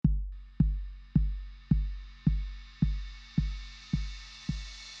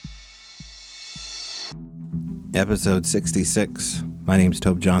Episode 66. My name's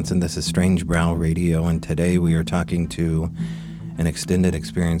Tobe Johnson. This is Strange Brow Radio, and today we are talking to an extended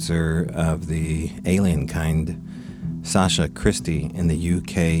experiencer of the alien kind. Sasha Christie in the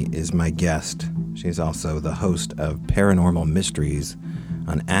UK is my guest. She's also the host of Paranormal Mysteries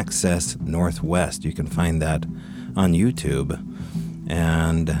on Access Northwest. You can find that on YouTube.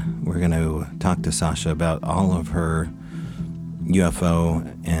 And we're going to talk to Sasha about all of her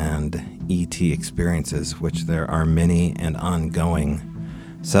UFO and ET experiences, which there are many and ongoing.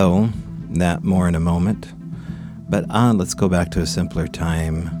 So, that more in a moment. But let's go back to a simpler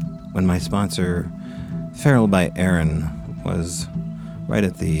time when my sponsor, Feral by Erin, was right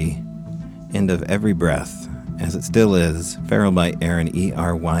at the end of every breath, as it still is. Feral by Erin,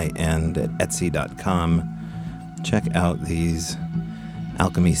 ERYN, at Etsy.com. Check out these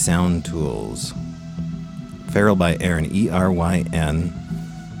alchemy sound tools. Feral by Erin, ERYN.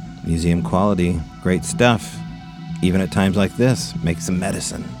 Museum quality, great stuff. Even at times like this, make some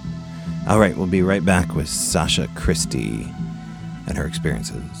medicine. All right, we'll be right back with Sasha Christie and her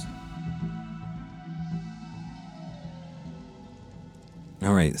experiences.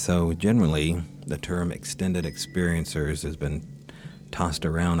 All right, so generally, the term extended experiencers has been tossed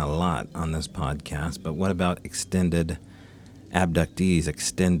around a lot on this podcast, but what about extended abductees,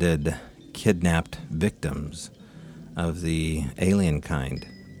 extended kidnapped victims of the alien kind?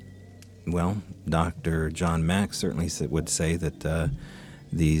 Well, Dr. John Mack certainly would say that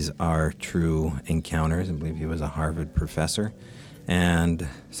these are true encounters. I believe he was a Harvard professor. And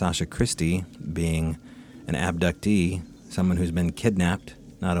Sasha Christie, being an abductee, someone who's been kidnapped,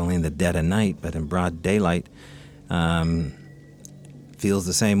 not only in the dead of night, but in broad daylight, feels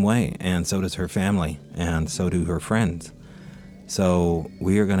the same way. And so does her family, and so do her friends. So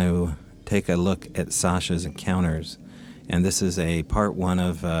we are going to take a look at Sasha's encounters. And this is a part one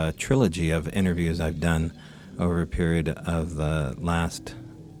of a trilogy of interviews I've done over a period of the last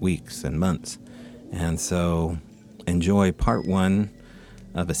weeks and months. And so enjoy part one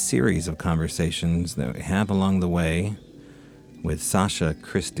of a series of conversations that we have along the way with Sasha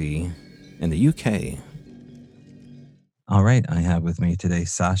Christie in the UK. All right, I have with me today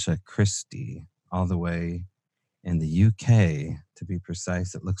Sasha Christie, all the way in the UK, to be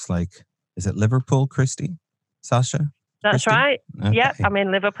precise. It looks like, is it Liverpool, Christie? Sasha? That's Christie? right. Okay. Yep, I'm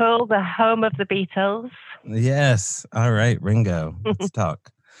in Liverpool, the home of the Beatles. Yes. All right, Ringo. Let's talk.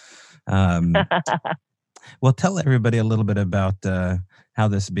 Well, tell everybody a little bit about how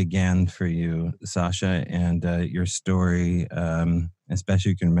this began for you, Sasha, and your story, especially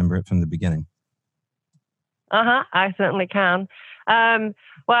if you can remember it from the beginning. I certainly can.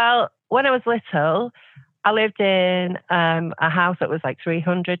 Well, when I was little, I lived in a house that was like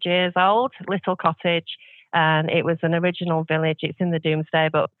 300 years old, little cottage, and it was an original village. It's in the Domesday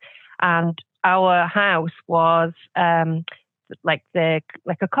Book, and our house was like a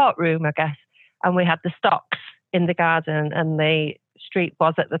courtroom, I guess. And we had the stocks in the garden, and the street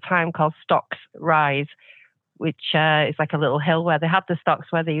was at the time called Stocks Rise, which is like a little hill where they had the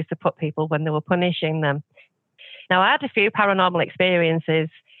stocks where they used to put people when they were punishing them. Now, I had a few paranormal experiences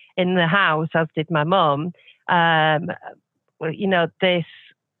in the house, as did my mum. This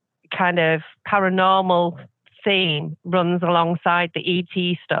kind of paranormal theme runs alongside the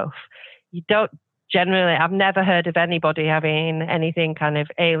ET stuff. You don't generally, I've never heard of anybody having anything kind of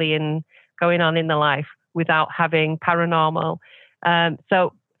alien going on in their life without having paranormal.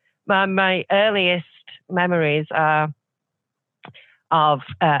 So my earliest memories are of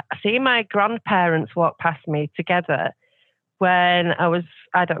seeing my grandparents walk past me together when I was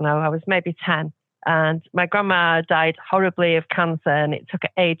maybe 10. And my grandma died horribly of cancer, and it took her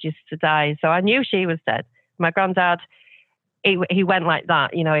ages to die. So I knew she was dead. My granddad, he went like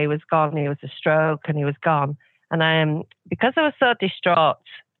that. He was gone. He was a stroke, and he was gone. And because I was so distraught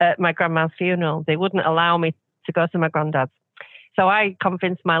at my grandma's funeral, they wouldn't allow me to go to my granddad's. So I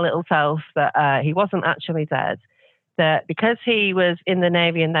convinced my little self that he wasn't actually dead, that because he was in the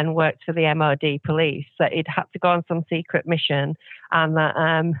Navy and then worked for the MOD police, that he'd had to go on some secret mission, and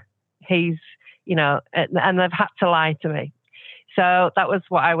that he's, and they've had to lie to me. So that was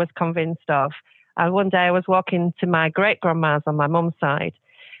what I was convinced of. And one day I was walking to my great-grandma's on my mum's side,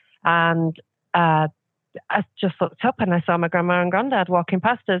 and I just looked up and I saw my grandma and granddad walking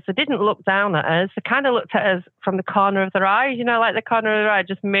past us. They didn't look down at us. They kind of looked at us from the corner of their eye, like the corner of their eye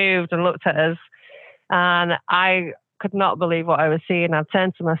just moved and looked at us. And I could not believe what I was seeing. I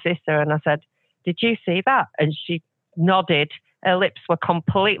turned to my sister and I said, "Did you see that?" And she nodded. Her lips were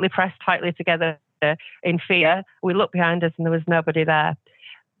completely pressed tightly together in fear. We looked behind us and there was nobody there.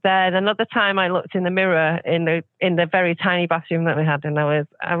 then another time I looked in the mirror in the very tiny bathroom that we had, and I was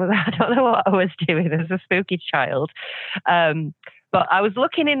I don't know what I was doing as a spooky child. But I was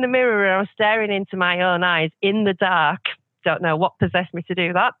looking in the mirror and I was staring into my own eyes in the dark. Don't know what possessed me to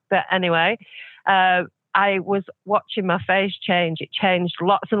do that. But anyway, I was watching my face change. It changed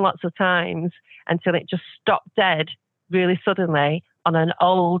lots and lots of times until it just stopped dead really suddenly on an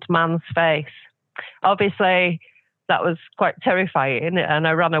old man's face. Obviously, that was quite terrifying. And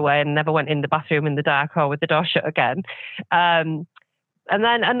I ran away and never went in the bathroom in the dark or with the door shut again. And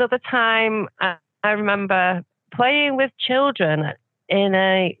then another time, I remember playing with children in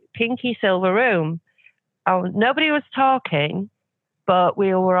a pinky silver room. Nobody was talking, but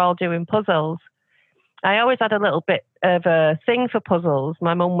we were all doing puzzles. I always had a little bit of a thing for puzzles.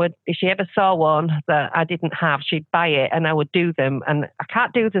 My mum would, if she ever saw one that I didn't have, she'd buy it and I would do them. And I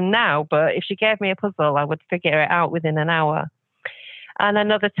can't do them now, but if she gave me a puzzle, I would figure it out within an hour. And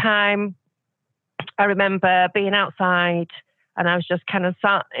another time, I remember being outside and I was just kind of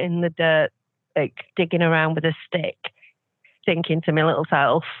sat in the dirt, like digging around with a stick, thinking to my little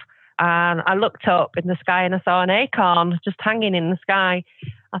self. And I looked up in the sky and I saw an acorn just hanging in the sky.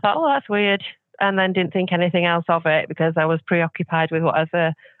 I thought, oh, that's weird. And then didn't think anything else of it because I was preoccupied with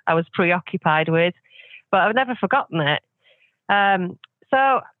whatever I was preoccupied with. But I've never forgotten it. So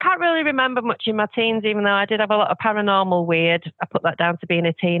I can't really remember much in my teens, even though I did have a lot of paranormal weird. I put that down to being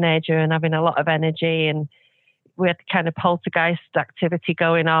a teenager and having a lot of energy. And we had kind of poltergeist activity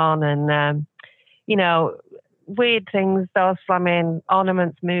going on. And, weird things, doors slamming,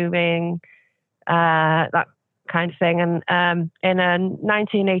 ornaments moving, that kind of thing. And in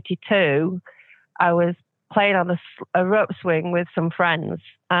 1982, I was playing on a rope swing with some friends,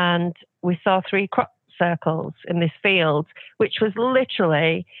 and we saw 3 crop circles in this field, which was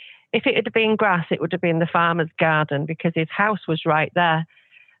literally, if it had been grass, it would have been the farmer's garden because his house was right there.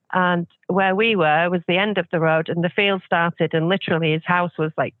 And where we were was the end of the road, and the field started, and literally his house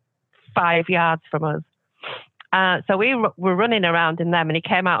was like 5 yards from us. So we were running around in them, and he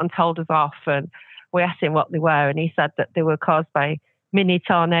came out and told us off, and we asked him what they were, and he said that they were caused by mini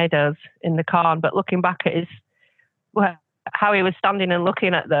tornadoes in the corn. But looking back at how he was standing and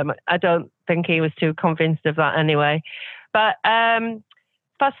looking at them, I don't think he was too convinced of that anyway. But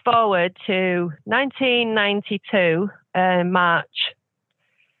fast forward to 1992, March.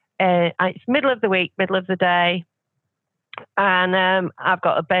 It's middle of the week, middle of the day. And I've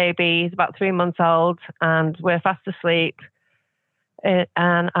got a baby. He's about 3 months old, and we're fast asleep.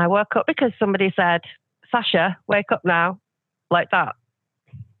 And I woke up because somebody said, "Sasha, wake up now," like that.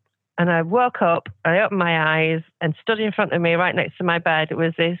 And I woke up, I opened my eyes, and stood in front of me right next to my bed, it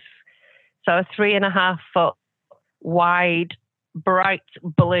was this sort of 3.5 foot wide, bright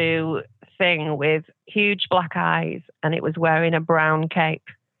blue thing with huge black eyes, and it was wearing a brown cape.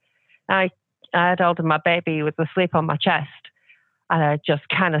 I had hold of my baby, who was asleep on my chest, and I just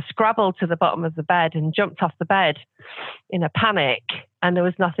kind of scrabbled to the bottom of the bed and jumped off the bed in a panic, and there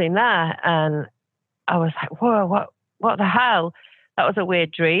was nothing there. And I was like, whoa, what the hell? That was a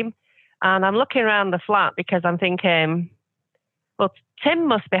weird dream. And I'm looking around the flat because I'm thinking, well, Tim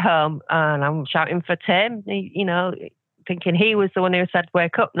must be home. And I'm shouting for Tim, thinking he was the one who said,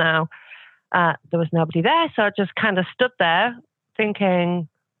 "Wake up now." There was nobody there. So I just kind of stood there thinking,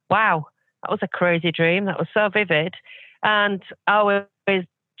 wow, that was a crazy dream. That was so vivid. And I always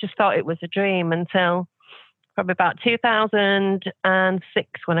just thought it was a dream until probably about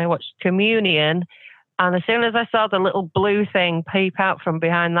 2006 when I watched Communion. And as soon as I saw the little blue thing peep out from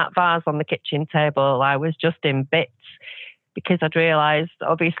behind that vase on the kitchen table, I was just in bits because I'd realised,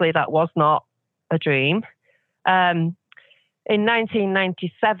 obviously, that was not a dream. In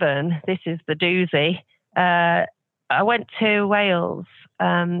 1997, this is the doozy, I went to Wales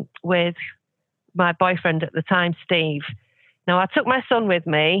with my boyfriend at the time, Steve. Now, I took my son with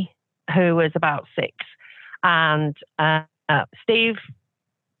me, who was about 6, and Steve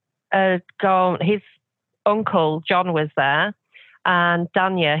had gone, his uncle, John, was there, and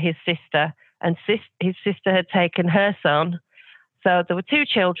Danya, his sister, and his sister had taken her son. So there were 2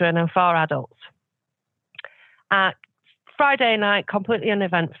 children and 4 adults. Friday night, completely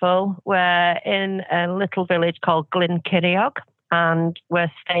uneventful. We're in a little village called Glenkinniog, and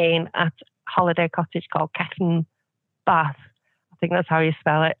we're staying at a holiday cottage called Cefn Bath. I think that's how you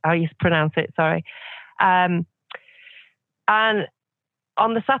spell it, how you pronounce it, sorry. And on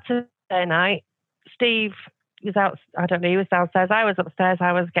the Saturday night, Steve was out, I don't know, he was downstairs, I was upstairs,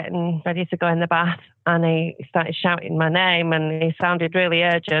 I was getting ready to go in the bath, and he started shouting my name, and he sounded really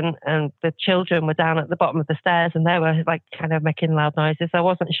urgent, and the children were down at the bottom of the stairs, and they were like kind of making loud noises. I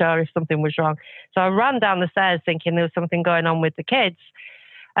wasn't sure if something was wrong. So I ran down the stairs thinking there was something going on with the kids.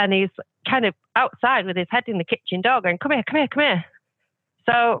 And he's kind of outside with his head in the kitchen door going, come here, come here, come here.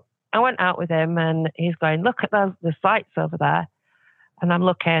 So I went out with him and he's going, look at the lights over there. And I'm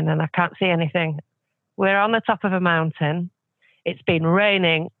looking and I can't see anything. We're on the top of a mountain. It's been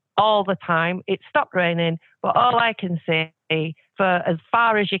raining all the time. It stopped raining, but all I can see, for as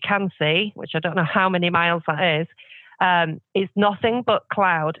far as you can see, which I don't know how many miles that is nothing but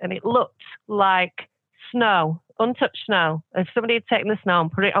cloud. And it looked like snow, untouched snow. If somebody had taken the snow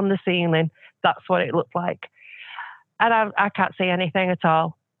and put it on the ceiling, that's what it looked like. And I can't see anything at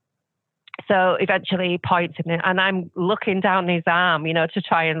all. So eventually he pointed me, and I'm looking down his arm, to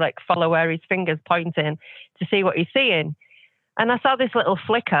try and like follow where his finger's pointing to see what he's seeing. And I saw this little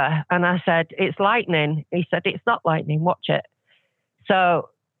flicker and I said, it's lightning. He said, it's not lightning, watch it. So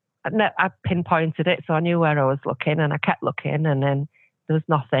I pinpointed it, so I knew where I was looking, and I kept looking, and then there was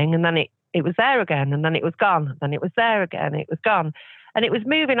nothing. And then it was there again, and then it was gone. And then it was there again, it was gone. And it was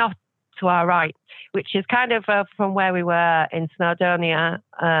moving off to our right, which is kind of from where we were in Snowdonia,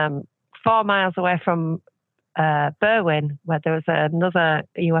 4 miles away from Berwyn, where there was another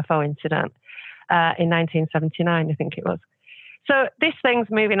UFO incident in 1979, I think it was. So this thing's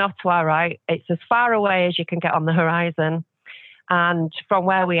moving off to our right. It's as far away as you can get on the horizon. And from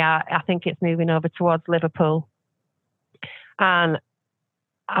where we are, I think it's moving over towards Liverpool. And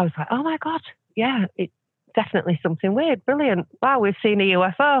I was like, oh my God, yeah, it's definitely something weird. Brilliant. Wow, we've seen a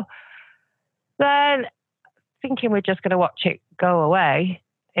UFO. Then thinking we're just going to watch it go away,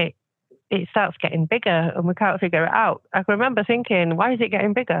 it starts getting bigger and we can't figure it out. I can remember thinking, why is it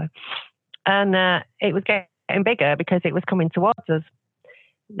getting bigger? And it was getting bigger because it was coming towards us.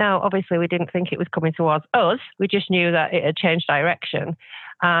 Now, obviously, we didn't think it was coming towards us. We just knew that it had changed direction.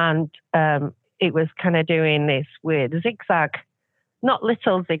 And it was kind of doing this weird zigzag, not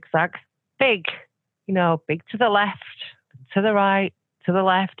little zigzags, big, big to the left, to the right, to the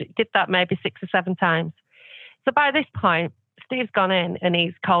left. It did that maybe 6 or 7 times. So by this point, Steve's gone in and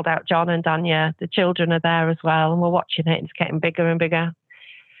he's called out John and Danya. The children are there as well, and we're watching it. It's getting bigger and bigger.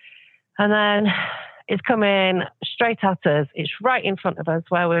 And then it's coming straight at us. It's right in front of us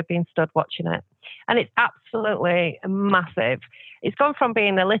where we've been stood watching it. And it's absolutely massive. It's gone from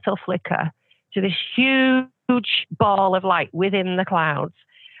being a little flicker to this huge ball of light within the clouds.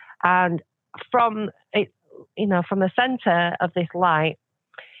 And from it, from the center of this light,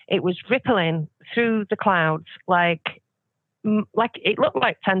 it was rippling through the clouds like it looked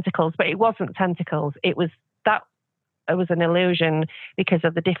like tentacles, but it wasn't tentacles. It was an illusion because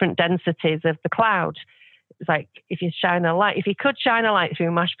of the different densities of the cloud. It's like if you could shine a light through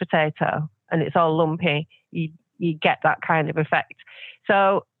a mashed potato and it's all lumpy, you get that kind of effect.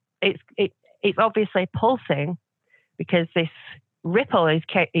 So it's obviously pulsing because this ripple it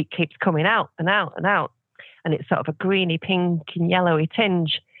keeps coming out and out and out, and it's sort of a greeny pink and yellowy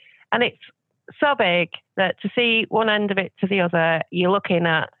tinge, and it's so big that to see one end of it to the other, you're looking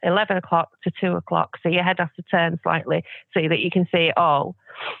at 11 o'clock to 2 o'clock. So your head has to turn slightly so that you can see it all.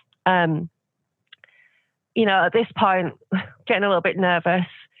 At this point, getting a little bit nervous.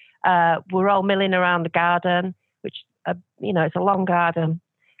 We're all milling around the garden, which, it's a long garden.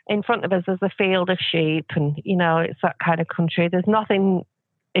 In front of us, there's a field of sheep and, it's that kind of country. There's nothing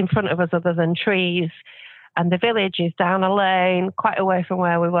in front of us other than trees. And the village is down a lane, quite away from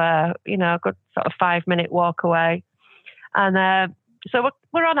where we were, a good sort of 5-minute walk away. And so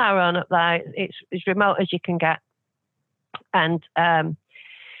we're on our own up there. It's as remote as you can get. And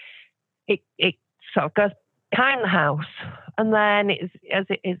it sort of goes behind the house. And then as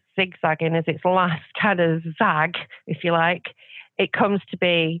it is zigzagging, as its last kind of zag, if you like, it comes to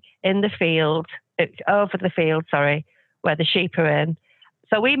be in the field, over the field, where the sheep are in.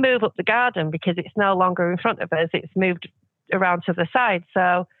 So we move up the garden because it's no longer in front of us. It's moved around to the side.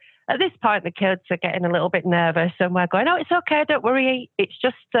 So at this point, the kids are getting a little bit nervous and we're going, oh, it's okay, don't worry. It's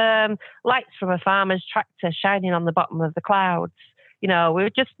just lights from a farmer's tractor shining on the bottom of the clouds. We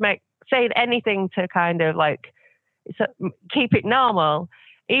would just say anything to kind of like keep it normal,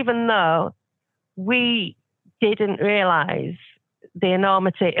 even though we didn't realize the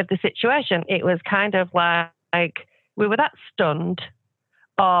enormity of the situation. It was kind of like we were that stunned,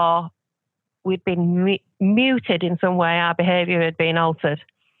 or we'd been muted in some way. Our behaviour had been altered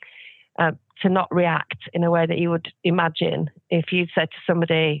to not react in a way that you would imagine if you said to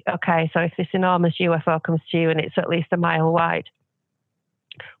somebody, okay, so if this enormous UFO comes to you and it's at least a mile wide,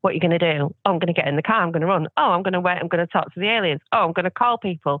 what are you going to do? Oh, I'm going to get in the car. I'm going to run. Oh, I'm going to wait. I'm going to talk to the aliens. Oh, I'm going to call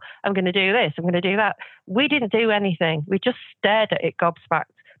people. I'm going to do this. I'm going to do that. We didn't do anything. We just stared at it gobsmacked.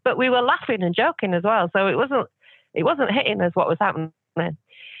 But we were laughing and joking as well. So it wasn't hitting us what was happening.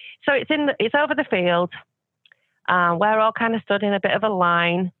 So it's over the field, And we're all kind of stood in a bit of a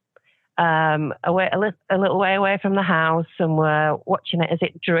line, away, a little way away from the house, and we're watching it as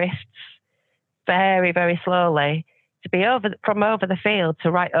it drifts very, very slowly to be from over the field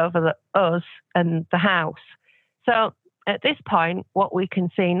to right over us and the house. So at this point, what we can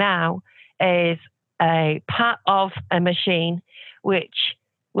see now is a part of a machine which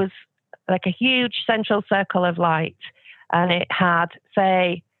was like a huge central circle of light, and it had,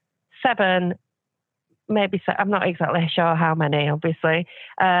 say, 7, maybe, I'm not exactly sure how many, obviously.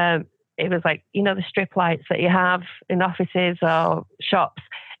 It was like, the strip lights that you have in offices or shops.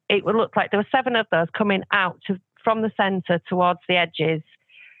 It would look like there were 7 of those coming out from the center towards the edges.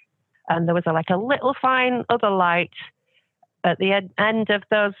 And there was a little fine other light at the end of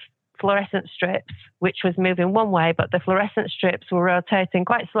those fluorescent strips, which was moving one way, but the fluorescent strips were rotating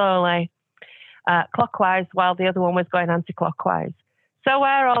quite slowly, clockwise, while the other one was going anti-clockwise. So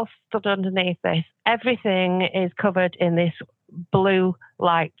we're all stood underneath this. Everything is covered in this blue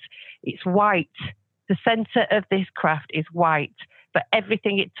light. It's white. The center of this craft is white, but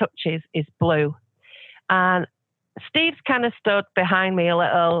everything it touches is blue. And Steve's kind of stood behind me a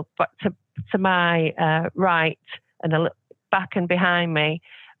little, but to my right and a little back and behind me.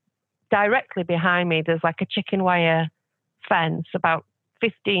 Directly behind me, there's like a chicken wire fence about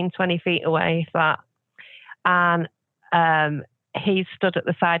 15, 20 feet away, if that. And he stood at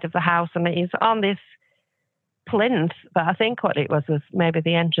the side of the house, and he's on this plinth, but I think what it was maybe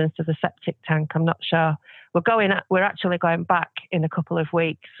the entrance to the septic tank. I'm not sure. We're actually going back in a couple of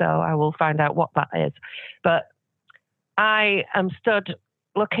weeks, so I will find out what that is. But I am stood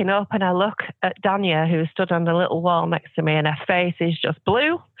looking up, and I look at Danya, who stood on the little wall next to me, and her face is just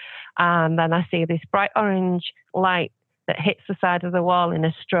blue. And then I see this bright orange light that hits the side of the wall in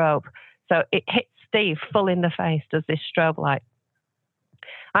a strobe. So it hits Steve full in the face, does this strobe light.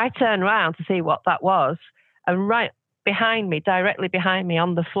 I turn around to see what that was, and right behind me, directly behind me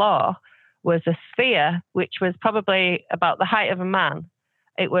on the floor, was a sphere which was probably about the height of a man.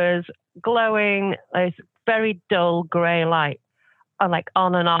 It was glowing, this very dull grey light,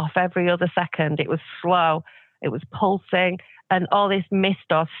 on and off every other second. It was slow, it was pulsing, and all this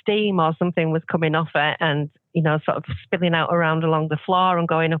mist or steam or something was coming off it and, sort of spilling out around along the floor and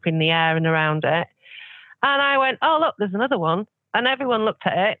going up in the air and around it. And I went, oh, look, there's another one. And everyone looked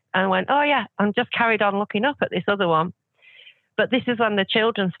at it and went, oh, yeah, and just carried on looking up at this other one. But this is when the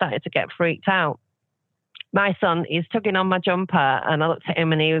children started to get freaked out. My son is tugging on my jumper, and I looked at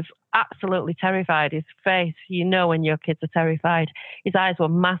him and he was absolutely terrified. His face, when your kids are terrified. His eyes were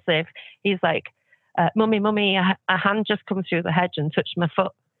massive. He's like, Mummy, a hand just come through the hedge and touched my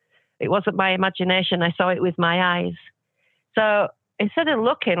foot. It wasn't my imagination. I saw it with my eyes. So instead of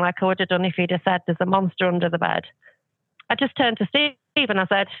looking like I would have done if he'd have said, there's a monster under the bed, I just turned to Steve and I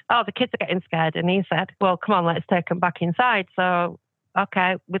said, oh, the kids are getting scared. And he said, well, come on, let's take them back inside. So,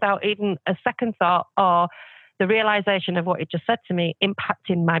 okay, without even a second thought or the realization of what he just said to me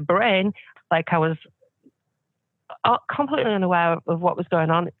impacting my brain, like I was completely unaware of what was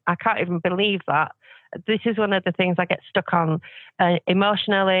going on. I can't even believe that. This is one of the things I get stuck on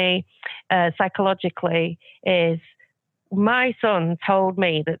emotionally, psychologically, is my son told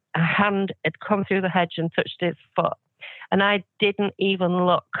me that a hand had come through the hedge and touched his foot. And I didn't even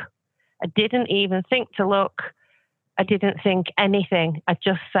look. I didn't even think to look. I didn't think anything. I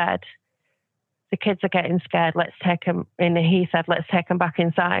just said, the kids are getting scared. Let's take them in. He said, let's take them back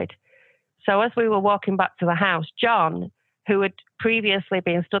inside. So as we were walking back to the house, John, who had previously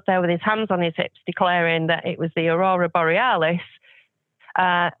been stood there with his hands on his hips, declaring that it was the Aurora Borealis,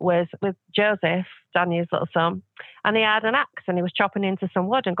 was with Joseph, Danya's little son, and he had an axe and he was chopping into some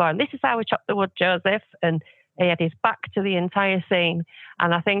wood and going, this is how we chop the wood, Joseph. And he had his back to the entire scene.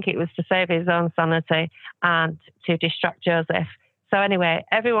 And I think it was to save his own sanity and to distract Joseph. So anyway,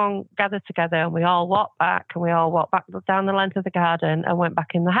 everyone gathered together and we all walked back down the length of the garden and went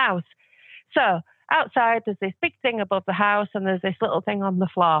back in the house. So outside, there's this big thing above the house and there's this little thing on the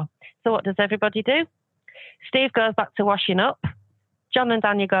floor. So what does everybody do? Steve goes back to washing up. John and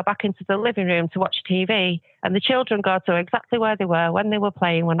Danya go back into the living room to watch TV, and the children go to exactly where they were when they were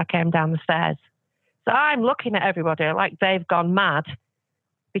playing when I came down the stairs. So I'm looking at everybody like they've gone mad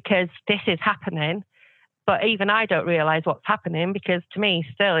because this is happening. But even I don't realize what's happening, because to me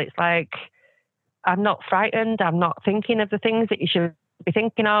still it's like I'm not frightened. I'm not thinking of the things that you should be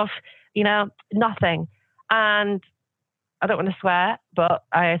thinking of, nothing. And I don't want to swear, but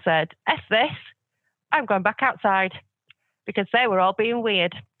I said, F this, I'm going back outside, because they were all being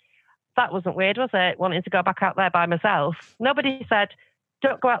weird. That wasn't weird, was it? Wanting to go back out there by myself. Nobody said,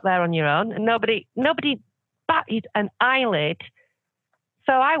 don't go out there on your own. And nobody batted an eyelid. So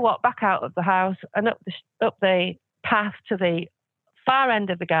So I walked back out of the house and up the path to the far end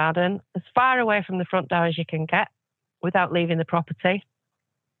of the garden, as far away from the front door as you can get without leaving the property.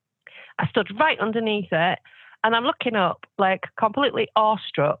 I stood right underneath it and I'm looking up like completely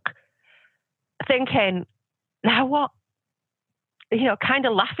awestruck, thinking, now what? Kind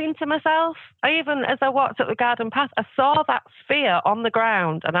of laughing to myself. Even as I walked up the garden path, I saw that sphere on the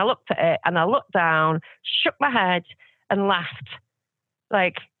ground and I looked at it and I looked down, shook my head and laughed.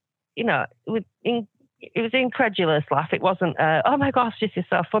 Like, it was incredulous laugh. It wasn't, oh my gosh, this is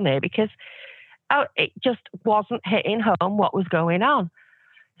so funny, because it just wasn't hitting home what was going on.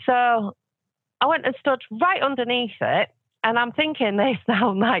 So I went and stood right underneath it and I'm thinking this now,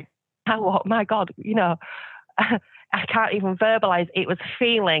 I'm like, oh my God, I can't even verbalize. It was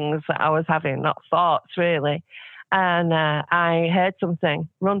feelings that I was having, not thoughts really. And I heard something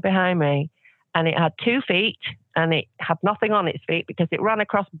run behind me and it had 2 feet and it had nothing on its feet because it ran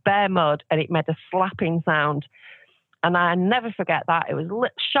across bare mud and it made a slapping sound. And I never forget that. It was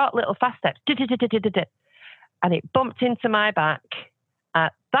short little fast steps. And it bumped into my back.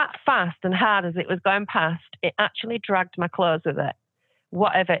 That fast and hard as it was going past, it actually dragged my clothes with it,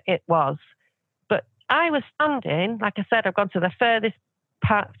 whatever it was. I was standing, like I said, I've gone to the furthest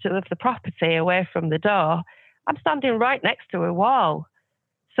part of the property away from the door. I'm standing right next to a wall.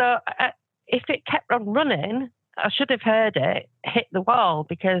 So if it kept on running, I should have heard it hit the wall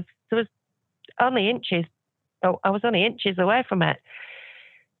because there was only inches. I was only inches away from it.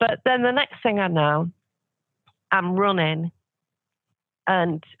 But then the next thing I know, I'm running.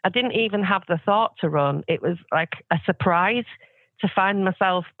 And I didn't even have the thought to run. It was like a surprise to find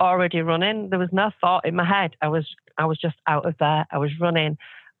myself already running. There was no thought in my head. I was just out of there. I was running.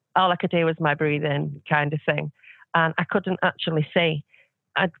 All I could do was my breathing kind of thing. And I couldn't actually see.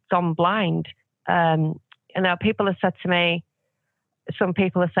 I'd gone blind. People have said to me, some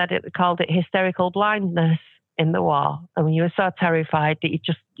people have said called it hysterical blindness in the war. And when you were so terrified that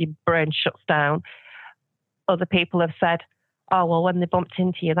your brain shuts down. Other people have said, oh, well, when they bumped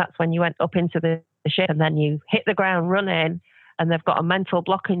into you, that's when you went up into the ship and then you hit the ground running. And they've got a mental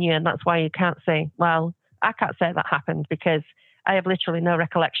block in you, and that's why you can't see. Well, I can't say that happened because I have literally no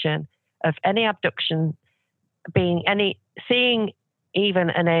recollection of any abduction, seeing even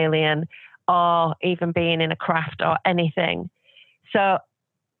an alien or even being in a craft or anything. So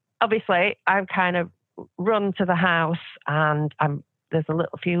obviously I've kind of run to the house and there's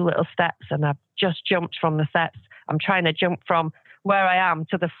a few little steps and I've just jumped from the steps. I'm trying to jump from where I am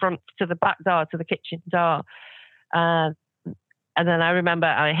to the front, to the back door, to the kitchen door. And then I remember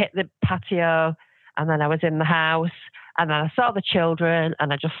I hit the patio and then I was in the house and then I saw the children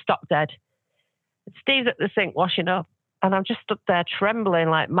and I just stopped dead. Steve's at the sink washing up and I'm just stood there trembling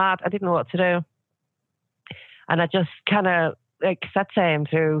like mad. I didn't know what to do. And I just kind of said to him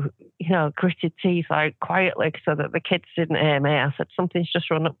through, gritted teeth, like quietly so that the kids didn't hear me. I said, something's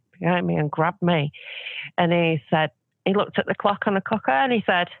just run up behind me and grabbed me. And he looked at the clock on the cooker and he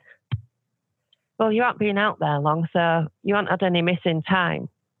said, well, you haven't been out there long, so you haven't had any missing time.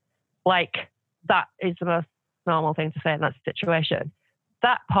 Like, that is the most normal thing to say in that situation.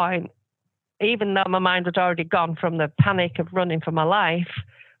 That point, even though my mind had already gone from the panic of running for my life,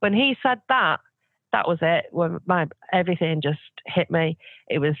 when he said that was it. When everything just hit me.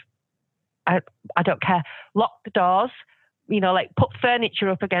 It was, I don't care. Lock the doors, put furniture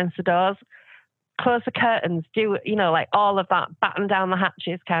up against the doors, close the curtains, do, all of that, batten down the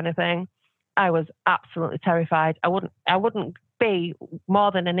hatches kind of thing. I was absolutely terrified. I wouldn't be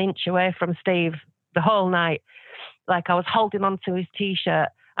more than an inch away from Steve the whole night. Like I was holding onto his t-shirt.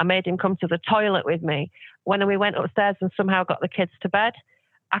 I made him come to the toilet with me. When we went upstairs and somehow got the kids to bed,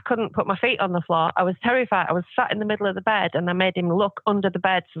 I couldn't put my feet on the floor. I was terrified. I was sat in the middle of the bed and I made him look under the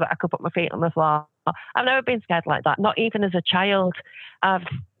bed so that I could put my feet on the floor. I've never been scared like that, not even as a child. I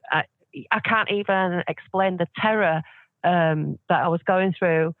can't even explain the terror that I was going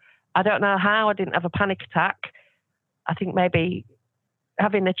through. I don't know how I didn't have a panic attack. I think maybe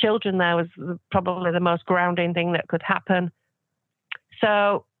having the children there was probably the most grounding thing that could happen.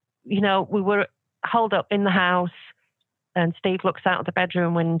 So, we were holed up in the house and Steve looks out of the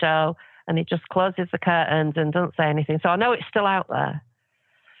bedroom window and he just closes the curtains and doesn't say anything. So I know it's still out there.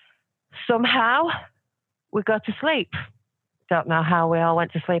 Somehow we go to sleep. Don't know how we all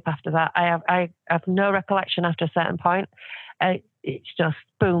went to sleep after that. I have no recollection after a certain point. It's just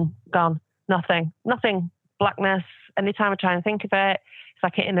boom, gone. Nothing, blackness. Anytime I try and think of it, it's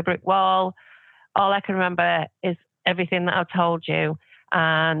like hitting a brick wall. All I can remember is everything that I've told you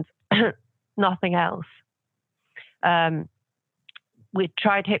and nothing else. We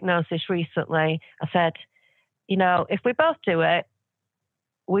tried hypnosis recently. I said, if we both do it,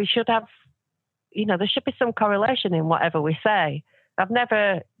 we should have, there should be some correlation in whatever we say.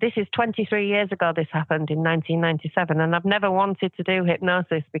 This is 23 years ago, this happened in 1997, and I've never wanted to do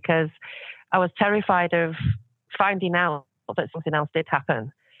hypnosis because I was terrified of finding out that something else did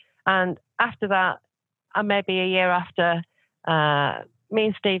happen. And after that, and maybe a year after, me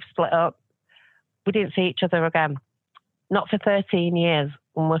and Steve split up. We didn't see each other again, not for 13 years.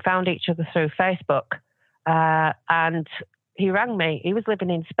 And we found each other through Facebook. And he rang me. He was living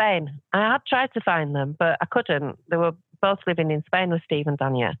in Spain. I had tried to find them, but I couldn't. They were both living in Spain with Steve and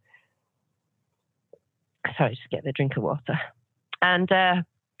Danya. Sorry, just get a drink of water. And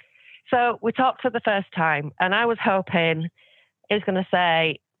so we talked for the first time, and I was hoping he was going to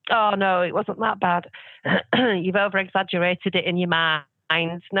say, oh, no, it wasn't that bad. You've over-exaggerated it in your mind.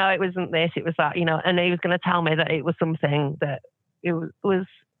 No, it wasn't this, it was that, and he was going to tell me that it was something that it was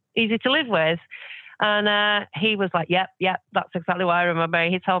easy to live with. And he was like, yep, that's exactly what I remember.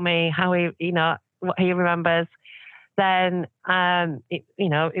 He told me how what he remembers. Then, it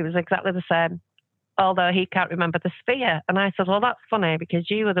was exactly the same, although he can't remember the sphere. And I said, well, that's funny because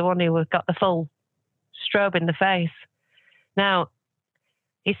you were the one who got the full strobe in the face. Now,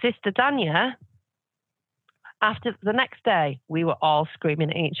 his sister Danya, after the next day, we were all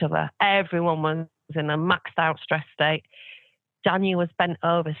screaming at each other. Everyone was in a maxed out stress state. Danya was bent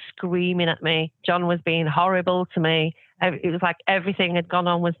over screaming at me. John was being horrible to me. It was like everything had gone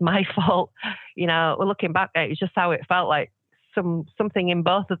on was my fault. We're looking back at it, it's just how it felt like something in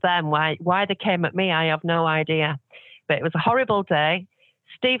both of them. Why they came at me, I have no idea. But it was a horrible day.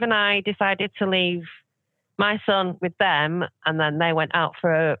 Steve and I decided to leave my son with them, and then they went out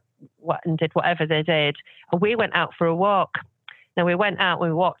and did whatever they did. And we went out for a walk. Now we went out,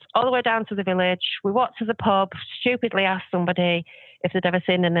 we walked all the way down to the village. We walked to the pub, stupidly asked somebody if they'd ever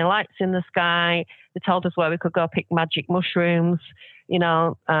seen any lights in the sky. They told us where we could go pick magic mushrooms,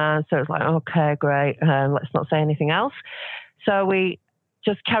 so it was like, okay, great. Let's not say anything else. So we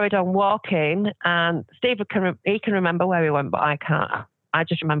just carried on walking, and Steve can remember where we went, but I can't. I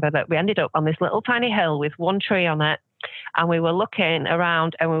just remember that we ended up on this little tiny hill with one tree on it. And we were looking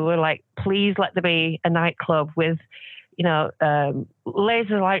around and we were like, please let there be a nightclub with,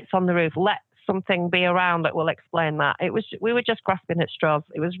 laser lights on the roof. Let something be around that will explain that. We were just grasping at straws.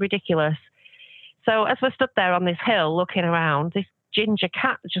 It was ridiculous. So as we stood there on this hill looking around, this ginger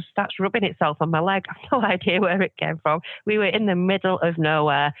cat just starts rubbing itself on my leg. I have no idea where it came from. We were in the middle of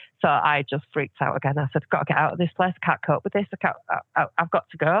nowhere. So I just freaked out again. I said, I've got to get out of this place. I can't cope with this. I've got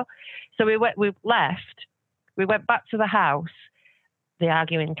to go. So we left. We went back to the house. The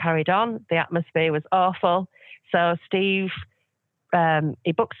arguing carried on. The atmosphere was awful. So Steve,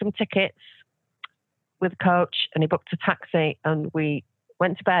 he booked some tickets with a coach and he booked a taxi and we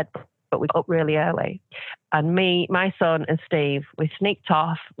went to bed, but we got up really early. And me, my son and Steve, we sneaked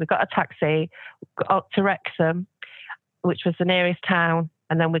off. We got a taxi, got up to Wrexham, which was the nearest town.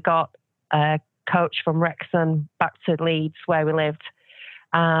 And then we got a coach from Wrexham back to Leeds where we lived.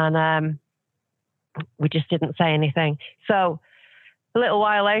 And we just didn't say anything. So a little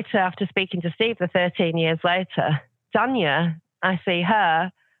while later, after speaking to Steve, 13 years later, Danya, I see her,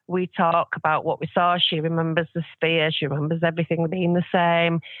 we talk about what we saw. She remembers the sphere. She remembers everything being the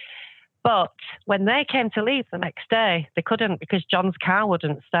same. But when they came to leave the next day, they couldn't because John's car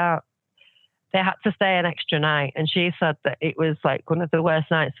wouldn't start. They had to stay an extra night. And she said that it was like one of the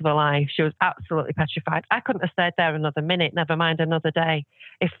worst nights of her life. She was absolutely petrified. I couldn't have stayed there another minute, never mind another day.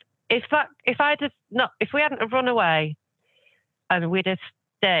 If we hadn't have run away and we'd have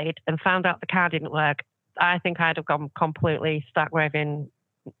stayed and found out the car didn't work, I think I'd have gone completely stark raving,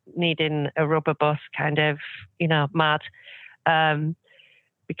 needing a rubber bus, kind of, mad,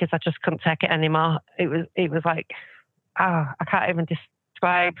 because I just couldn't take it anymore. It was like, I can't even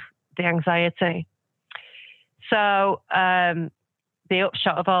describe the anxiety. So the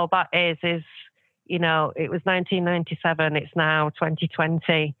upshot of all that is it was 1997. It's now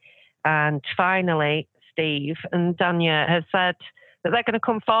 2020. And finally, Steve and Danya have said that they're going to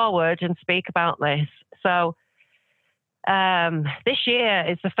come forward and speak about this. So this year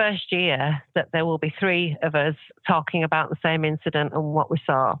is the first year that there will be 3 of us talking about the same incident and what we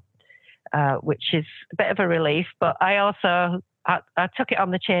saw, which is a bit of a relief. But I also I took it on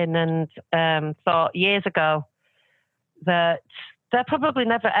the chin and thought years ago that they'll probably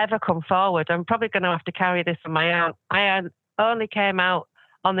never, ever come forward. I'm probably going to have to carry this on my own. I only came out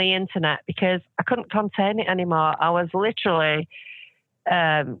on the internet because I couldn't contain it anymore. I was literally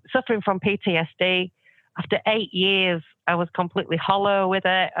suffering from PTSD. After 8 years, I was completely hollow with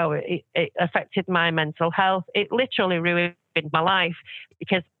it. It affected my mental health. It literally ruined my life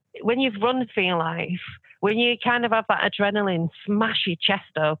because when you've run for your life, when you kind of have that adrenaline smash your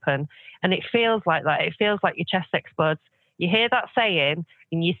chest open, and it feels like that. It feels like your chest explodes. You hear that saying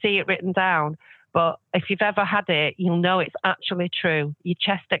and you see it written down, but if you've ever had it, you'll know it's actually true. Your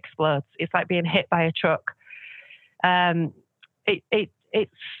chest explodes. It's like being hit by a truck. It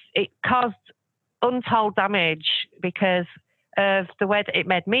caused untold damage because of the way that it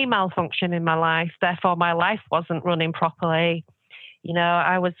made me malfunction in my life. Therefore, my life wasn't running properly. You know,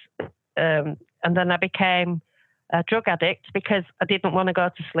 I was, and then I became a drug addict because I didn't want to go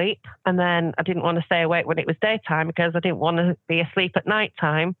to sleep. And then I didn't want to stay awake when it was daytime because I didn't want to be asleep at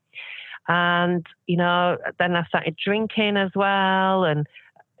nighttime. And, you know, then I started drinking as well. And,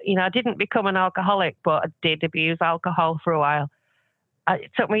 you know, I didn't become an alcoholic, but I did abuse alcohol for a while.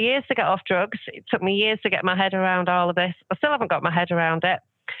 It took me years to get off drugs. It took me years to get my head around all of this. I still haven't got my head around it.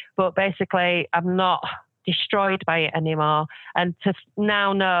 But basically, I'm not destroyed by it anymore. And to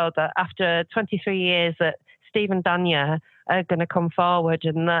now know that after 23 years that Steve and Danya are going to come forward,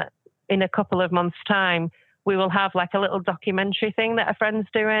 and that in a couple of months' time, we will have like a little documentary thing that a friend's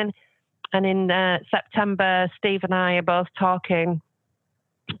doing. And in September, Steve and I are both talking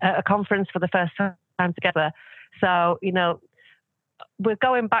at a conference for the first time together. So, you know, we're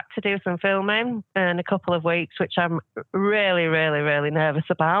going back to do some filming in a couple of weeks, which I'm really, really, really nervous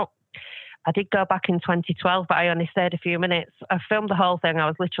about. I did go back in 2012, but I only stayed a few minutes. I filmed the whole thing. I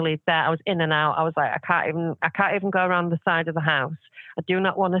was literally there. I was in and out. I was like, I can't even go around the side of the house. I do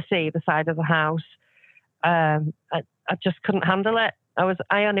not want to see the side of the house. I just couldn't handle it.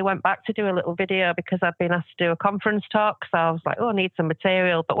 I only went back to do a little video because I'd been asked to do a conference talk. So I was like, oh, I need some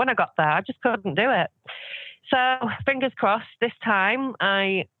material. But when I got there, I just couldn't do it. So fingers crossed this time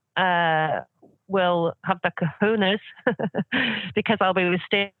I will have the kahunas because I'll be with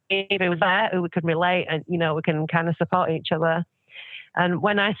Steve, who's there, who we can relate and, you know, we can kind of support each other. And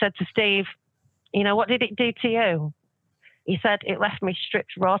when I said to Steve, you know, what did it do to you? He said, it left me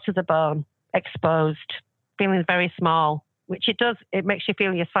stripped raw to the bone, exposed, feeling very small, which it does. It makes you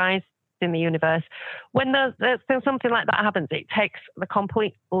feel your size in the universe. When there's something like that happens, it takes the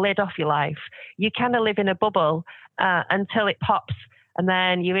complete lid off your life. You kind of live in a bubble until it pops. And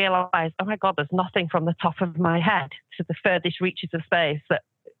then you realize, oh my God, there's nothing from the top of my head to the furthest reaches of space that,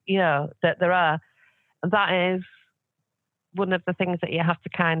 you know, that there are. And that is one of the things that you have to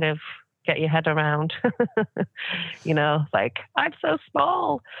kind of get your head around. You know, like, I'm so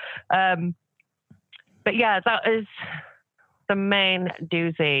small. But yeah, that is the main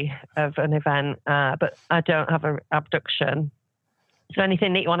doozy of an event. But I don't have an abduction. Is there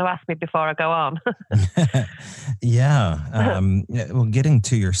anything that you want to ask me before I go on? Yeah. Well, getting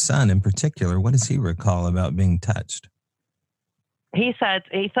to your son in particular, what does he recall about being touched? He said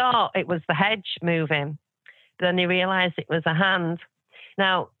he thought it was the hedge moving. Then he realized it was a hand.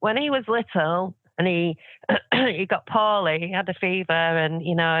 Now, when he was little and he got poorly, he had a fever and,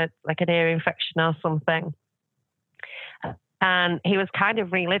 you know, like an ear infection or something. And he was kind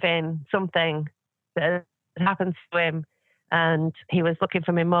of reliving something that happened to him. And he was looking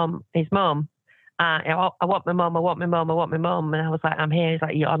for his mum. I want my mum, I want my mum, I want my mum. And I was like, I'm here. He's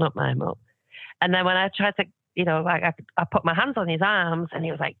like, you're not my mum. And then when I tried to, you know, like I put my hands on his arms and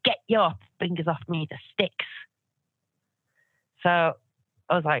he was like, get your fingers off me, the sticks. So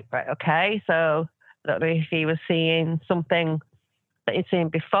I was like, right, okay. So I don't know if he was seeing something that he'd seen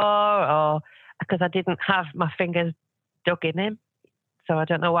before or because I didn't have my fingers dug in him. So I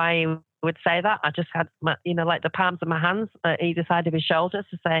don't know why he would say that. I just had my, you know, like the palms of my hands at either side of his shoulders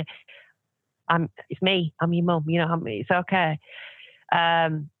to say, it's me, I'm your mum, you know, it's okay.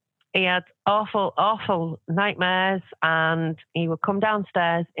 He had awful, awful nightmares and he would come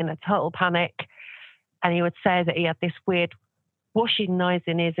downstairs in a total panic and he would say that he had this weird whooshing noise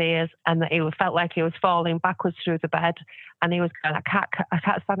in his ears and that he felt like he was falling backwards through the bed and he was going, I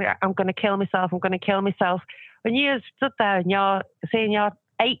can't stand it, I'm going to kill myself, I'm going to kill myself. When you stood there and you're seeing your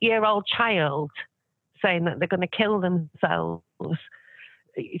 8-year-old child saying that they're going to kill themselves,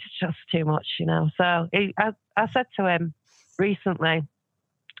 it's just too much, you know. So I said to him recently,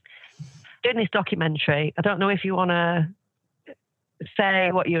 doing this documentary, I don't know if you want to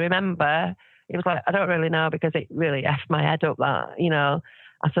say what you remember. He was like, I don't really know because it really effed my head up that, you know.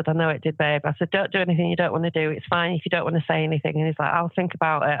 I said, I know it did, babe. I said, don't do anything you don't want to do. It's fine if you don't want to say anything. And he's like, I'll think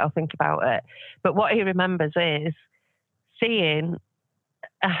about it. But what he remembers is seeing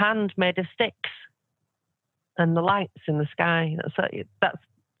a hand made of sticks and the lights in the sky. That's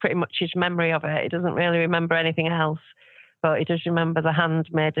pretty much his memory of it. He doesn't really remember anything else, but he does remember the hand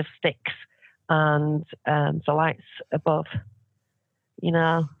made of sticks and the lights above, you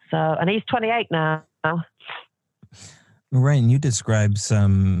know. So, and he's 28 now. Right, and you described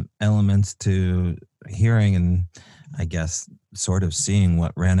some elements to hearing and I guess sort of seeing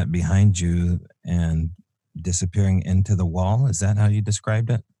what ran up behind you and disappearing into the wall. Is that how you described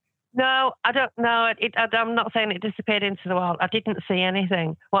it? No, I don't know. I'm not saying it disappeared into the wall. I didn't see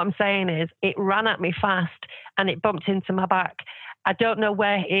anything. What I'm saying is it ran at me fast and it bumped into my back. I don't know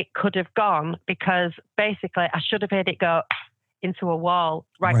where it could have gone because basically I should have heard it go into a wall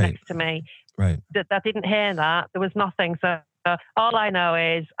right next to me. Right. I didn't hear that. There was nothing. So all I know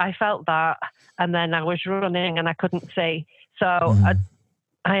is I felt that and then I was running and I couldn't see. So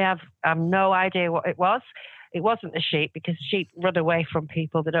I have no idea what it was. It wasn't a sheep because sheep run away from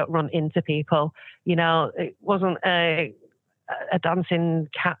people. They don't run into people. You know, it wasn't a dancing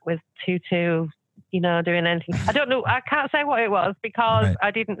cat with tutu, you know, doing anything. I don't know. I can't say what it was because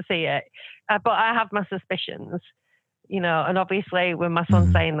I didn't see it. But I have my suspicions, you know, and obviously when my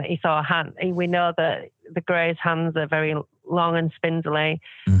son's saying that he saw a hand, we know that the grey's hands are very long and spindly.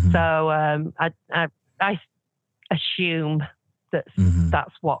 So I assume that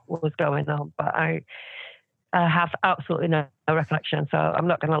that's what was going on. But I have absolutely no recollection, so I'm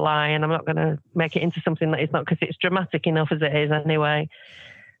not going to lie and I'm not going to make it into something that it's not because it's dramatic enough as it is anyway.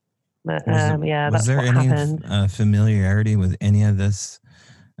 But was there any familiarity with any of this,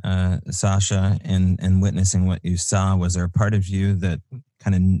 Sasha, and witnessing what you saw? Was there a part of you that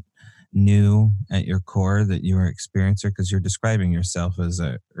kind of knew at your core that you were an experiencer? Because you're describing yourself as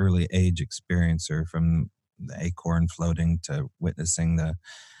an early age experiencer, from the acorn floating to witnessing the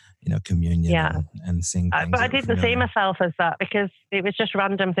communion and seeing things. But I didn't see myself as that because it was just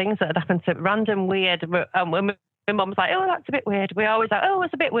random things that had happened to random weird. When my mum was like, "Oh, that's a bit weird," we always like, "Oh,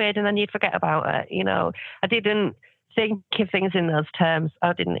 it's a bit weird," and then you'd forget about it. You know, I didn't think of things in those terms.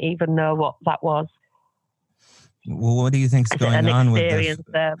 I didn't even know what that was. Well, what do you think's going on with this?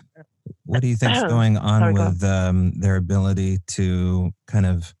 What do you think's going on with their ability to kind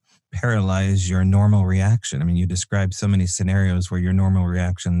of paralyze your normal reaction? I mean, you described so many scenarios where your normal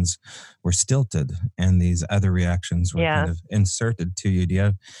reactions were stilted and these other reactions were kind of inserted to you.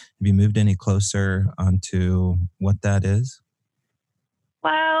 Have you moved any closer onto what that is?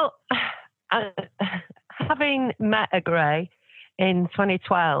 Well, having met a grey in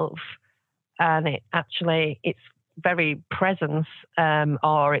 2012, and its very presence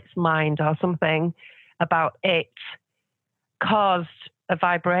or its mind or something about it caused a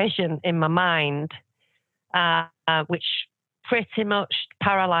vibration in my mind, which pretty much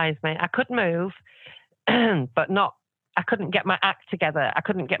paralyzed me. I could move, but I couldn't get my act together. I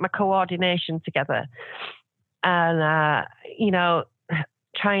couldn't get my coordination together. And,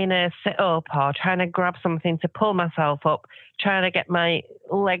 trying to sit up or trying to grab something to pull myself up, trying to get my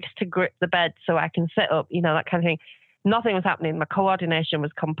legs to grip the bed so I can sit up, that kind of thing. Nothing was happening. My coordination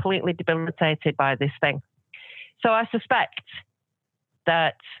was completely debilitated by this thing. So I suspect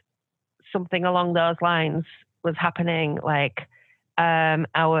that something along those lines was happening, like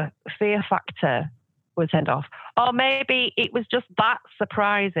our fear factor was turned off. Or maybe it was just that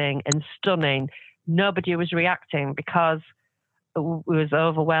surprising and stunning. Nobody was reacting because it was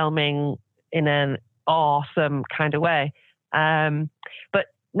overwhelming in an awesome kind of way. But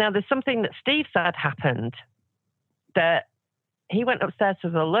now there's something that Steve said happened, that he went upstairs to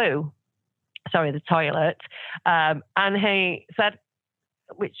the toilet, and he said,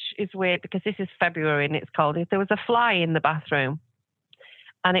 which is weird because this is February and it's cold, there was a fly in the bathroom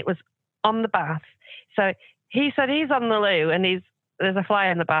and it was on the bath. So he said he's on the loo and there's a fly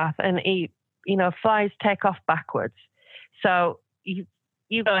in the bath, and flies take off backwards. So you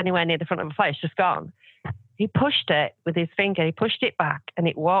go anywhere near the front of a fly, it's just gone. He pushed it with his finger, he pushed it back and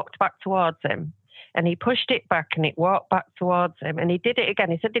it walked back towards him. And he pushed it back and it walked back towards him. And he did it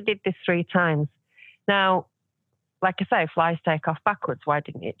again. He said he did this 3 times. Now, like I say, flies take off backwards. Why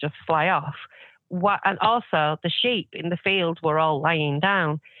didn't it just fly off? And also, the sheep in the field were all lying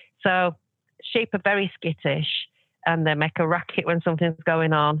down. So sheep are very skittish and they make a racket when something's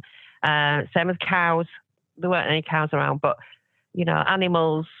going on. Same as cows. There weren't any cows around, but,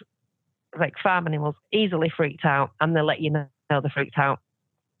 animals, like farm animals, easily freaked out, and they let you know they're freaked out.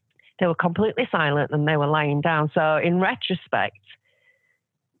 They were completely silent and they were lying down. So in retrospect,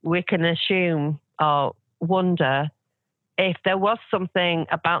 we can assume or wonder if there was something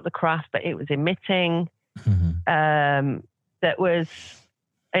about the craft that it was emitting, that was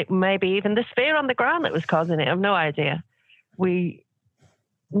maybe even the sphere on the ground that was causing it. I have no idea.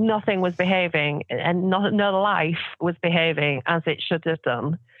 Nothing was behaving, and no life was behaving as it should have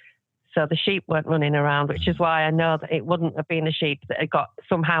done. So the sheep weren't running around, which is why I know that it wouldn't have been a sheep that had got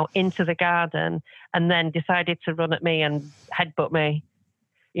somehow into the garden and then decided to run at me and headbutt me,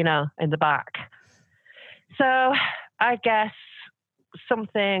 in the back. So I guess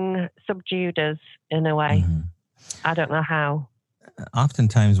something subdued us in a way. Mm-hmm. I don't know how.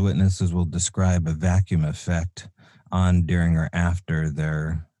 Oftentimes, witnesses will describe a vacuum effect on, during, or after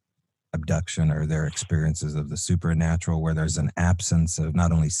their abduction or their experiences of the supernatural, where there's an absence of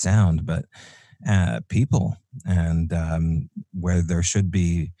not only sound, but people. And where there should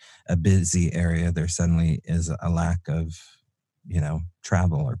be a busy area, there suddenly is a lack of,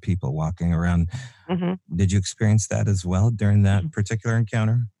 travel or people walking around. Mm-hmm. Did you experience that as well during that particular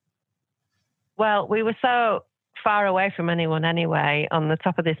encounter? Well, we were so far away from anyone anyway, on the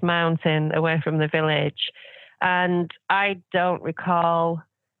top of this mountain, away from the village. And I don't recall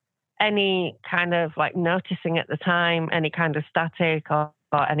any kind of like noticing at the time, any kind of static or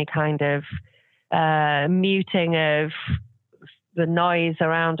any kind of muting of the noise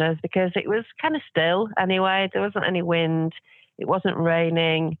around us, because it was kind of still anyway. There wasn't any wind. It wasn't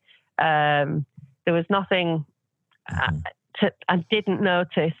raining. There was nothing. I didn't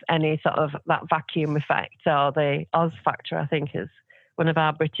notice any sort of that vacuum effect or the Oz factor, I think is one of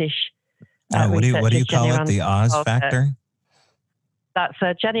our British what do you call Jenny it? The Oz factor? That's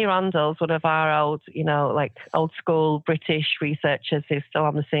Jenny Randall's one of our old, like old school British researchers who's still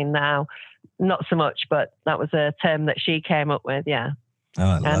on the scene now. Not so much, but that was a term that she came up with. Yeah. Oh,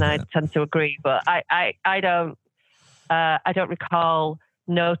 I love I tend to agree, but I don't recall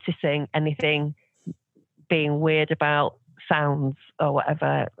noticing anything being weird about sounds or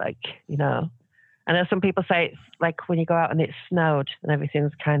whatever. Like, I know some people say it's like when you go out and it's snowed and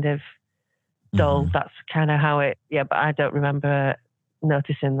everything's kind of dull. Mm-hmm. That's kind of how but I don't remember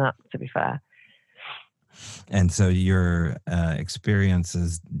noticing that, to be fair. And so your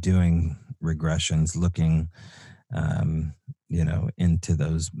experiences doing regressions, looking, into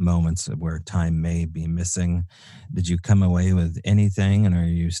those moments where time may be missing, did you come away with anything, and are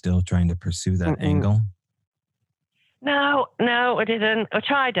you still trying to pursue that angle? No, I didn't. I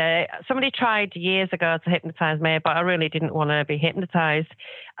tried it. Somebody tried years ago to hypnotize me, but I really didn't want to be hypnotized.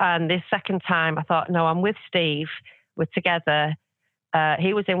 And this second time I thought, no, I'm with Steve. We're together.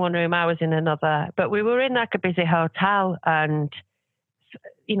 He was in one room, I was in another. But we were in like a busy hotel, and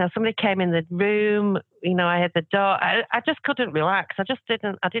somebody came in the room. I had the door. I just couldn't relax. I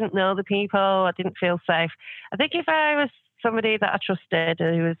didn't know the people. I didn't feel safe. I think if I was somebody that I trusted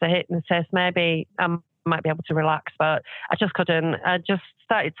who was a hypnotist, maybe I might be able to relax, but I just couldn't. I just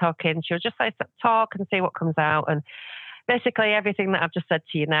started talking. She would just say, talk and see what comes out. And basically everything that I've just said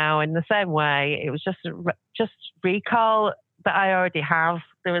to you now, in the same way, it was just recall that I already have.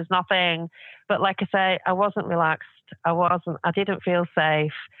 There was nothing, but like I say, I wasn't relaxed. I didn't feel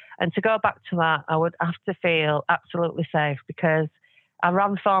safe. And to go back to that, I would have to feel absolutely safe, because I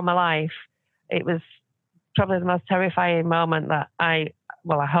ran for my life. It was probably the most terrifying moment that I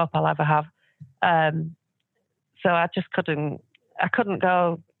hope I'll ever have. So I just couldn't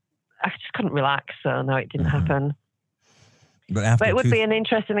relax. So no, it didn't happen. But it would be an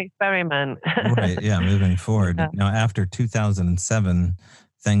interesting experiment. Right, yeah, moving forward. Yeah. Now, after 2007,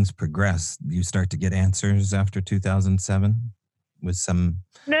 things progress. You start to get answers after 2007 with some...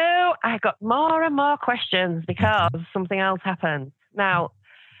 No, I got more and more questions because something else happened. Now,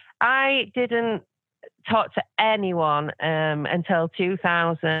 I didn't talk to anyone until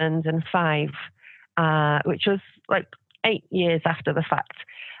 2005, which was like 8 years after the fact.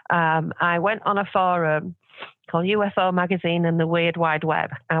 I went on a forum called UFO Magazine and the Weird Wide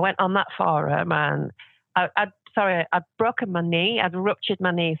Web. I went on that forum and I'd broken my knee. I'd ruptured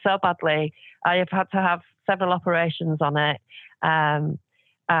my knee so badly. I've had to have several operations on it. And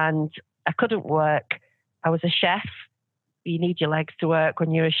I couldn't work. I was a chef. You need your legs to work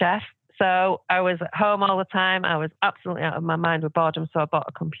when you're a chef. So I was at home all the time. I was absolutely out of my mind with boredom. So I bought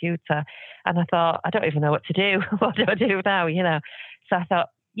a computer and I thought, I don't even know what to do. What do I do now? So I thought,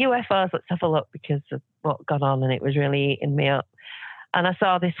 UFOs, let's have a look, because of what got on, and it was really eating me up. And I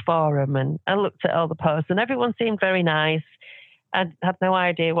saw this forum and I looked at all the posts, and everyone seemed very nice. I had no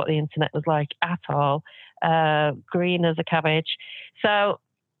idea what the internet was like at all. Green as a cabbage. So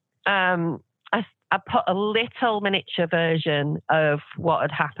I put a little miniature version of what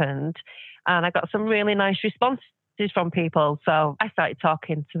had happened, and I got some really nice responses from people. So I started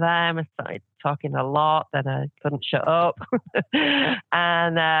talking to them. I started talking a lot. Then I couldn't shut up.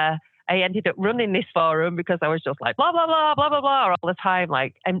 And I ended up running this forum because I was just like, blah, blah, blah, blah, blah, blah, all the time,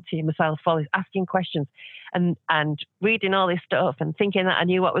 like emptying myself full, asking questions and reading all this stuff and thinking that I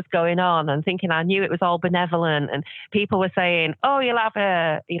knew what was going on and thinking I knew it was all benevolent. And people were saying, oh, you'll have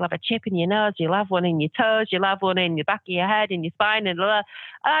a chip in your nose, you'll have one in your toes, you'll have one in the back of your head, in your spine, and blah, blah.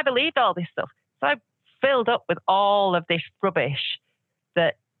 And I believed all this stuff. So I filled up with all of this rubbish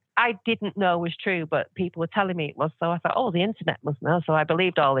that I didn't know was true, but people were telling me it was. So I thought, oh, the internet must know. So I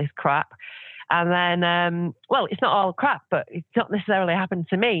believed all this crap. And then, well, it's not all crap, but it's not necessarily happened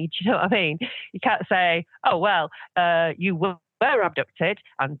to me. Do you know what I mean? You can't say, oh, well, you were abducted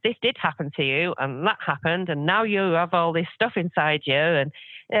and this did happen to you and that happened and now you have all this stuff inside you. And,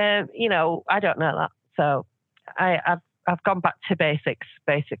 you know, I don't know that. So I've gone back to basics,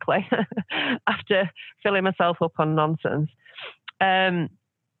 basically, after filling myself up on nonsense.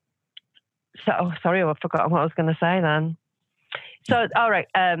 So, sorry, I've forgotten what I was going to say then. So, all right.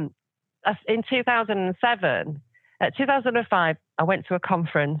 In 2005, I went to a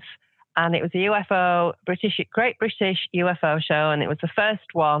conference and it was a Great British UFO show. And it was the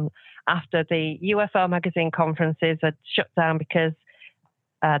first one after the UFO magazine conferences had shut down because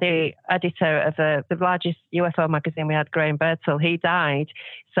the editor of the largest UFO magazine we had, Graham Birdsall, he died.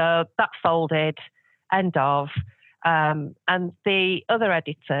 So that folded, end of. And the other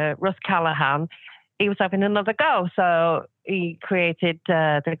editor, Russ Callahan, he was having another go. So he created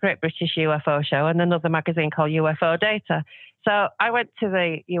the Great British UFO Show and another magazine called UFO Data. So I went to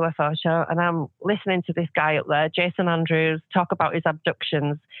the UFO show and I'm listening to this guy up there, Jason Andrews, talk about his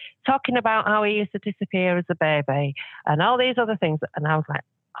abductions, talking about how he used to disappear as a baby and all these other things. And I was like,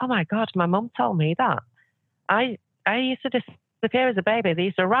 oh my God, my mum told me that. I used to disappear as a baby. They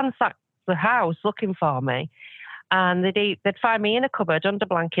used to ransack the house looking for me. And they'd find me in a cupboard under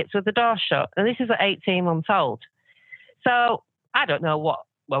blankets with the door shut. And this is at 18 months old. So I don't know what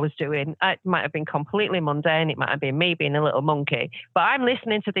I was doing. It might have been completely mundane. It might have been me being a little monkey. But I'm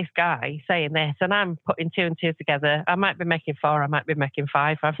listening to this guy saying this and I'm putting two and two together. I might be making 4. I might be making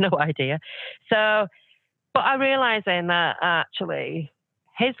 5. I have no idea. So, but I'm realizing that actually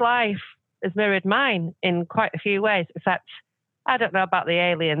his life has mirrored mine in quite a few ways. Except I don't know about the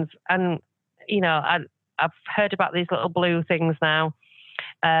aliens. And, you know, I've heard about these little blue things now.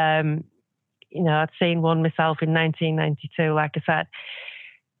 You know, I'd seen one myself in 1992, like I said.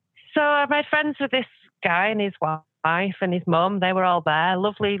 So I made friends with this guy and his wife and his mum. They were all there.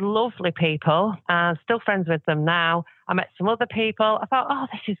 Lovely, lovely people. Still friends with them now. I met some other people. I thought, oh,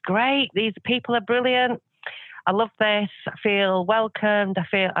 this is great. These people are brilliant. I love this. I feel welcomed.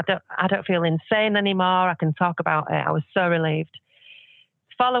 I don't feel insane anymore. I can talk about it. I was so relieved.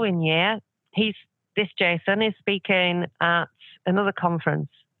 The following year, this Jason is speaking at another conference.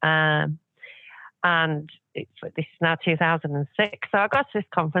 And this is now 2006. So I got to this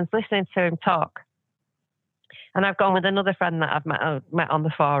conference listening to him talk. And I've gone with another friend that I've met on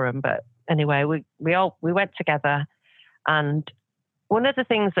the forum. But anyway, we went together. And one of the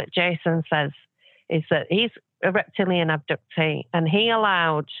things that Jason says is that he's a reptilian abductee and he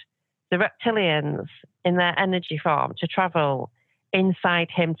allowed the reptilians in their energy form to travel inside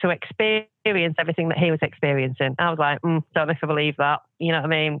him to experience everything that he was experiencing. I was like, don't know if I believe that. You know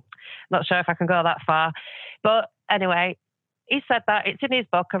what I mean? Not sure if I can go that far. But anyway, he said that. It's in his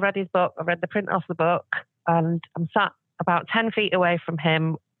book. I read his book. I read the print off the book. And I'm sat about 10 feet away from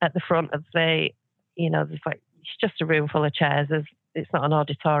him at the front of the, you know, it's just a room full of chairs. It's not an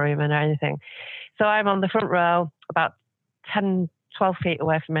auditorium or anything. So I'm on the front row, about 10, 12 feet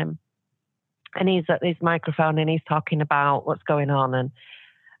away from him. And he's at his microphone and he's talking about what's going on. And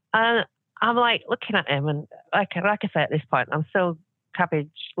I'm like looking at him. And like I say, at this point, I'm still cabbage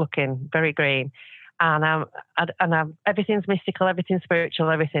looking, very green. And everything's mystical, everything's spiritual,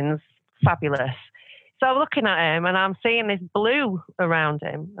 everything's fabulous. So I'm looking at him and I'm seeing this blue around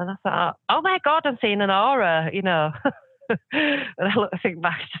him. And I thought, oh my God, I'm seeing an aura, you know. And I think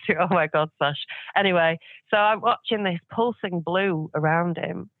back to, oh my God, Sash. Anyway, so I'm watching this pulsing blue around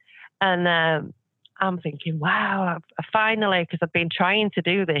him. And I'm thinking, wow, I finally, because I've been trying to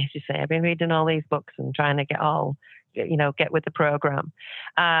do this, you see, I've been reading all these books and trying to get with the program.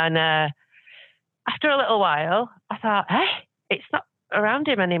 And after a little while, I thought, hey, it's not around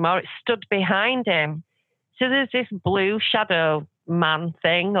him anymore. It's stood behind him. So there's this blue shadow man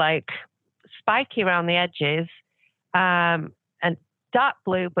thing, like spiky around the edges, and dark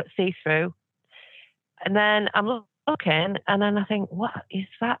blue, but see-through. And then I'm looking, and then I think, what is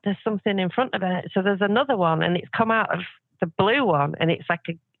that? There's something in front of it. So there's another one, and it's come out of the blue one, and it's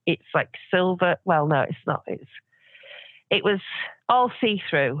like silver. Well, no, it's not. It was all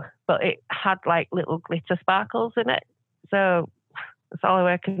see-through, but it had like little glitter sparkles in it. So that's all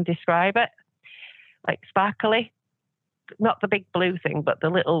I can describe it. Like sparkly. Not the big blue thing, but the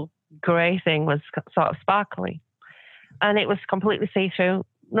little grey thing was sort of sparkly. And it was completely see-through.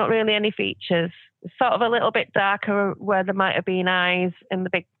 Not really any features. Sort of a little bit darker where there might have been eyes in the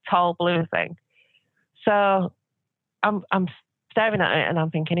big tall blue thing. So I'm staring at it and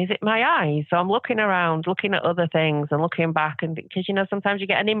I'm thinking, is it my eyes? So I'm looking around, looking at other things and looking back, and because sometimes you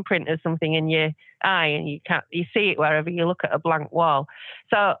get an imprint of something in your eye and you see it wherever you look at a blank wall.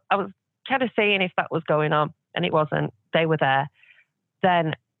 So I was kind of seeing if that was going on, and it wasn't. They were there.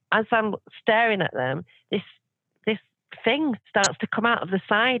 Then as I'm staring at them, this thing starts to come out of the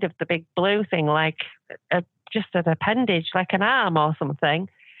side of the big blue thing, like just an appendage, like an arm or something.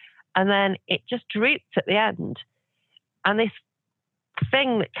 And then it just drooped at the end. And this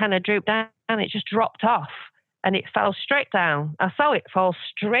thing that kind of drooped down, it just dropped off and it fell straight down. I saw it fall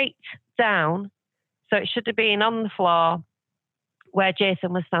straight down. So it should have been on the floor where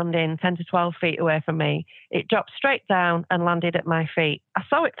Jason was standing 10 to 12 feet away from me. It dropped straight down and landed at my feet. I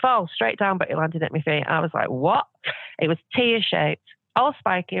saw it fall straight down, but it landed at my feet. I was like, what? It was tear-shaped, all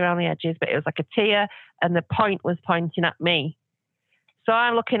spiky around the edges, but it was like a tear and the point was pointing at me. So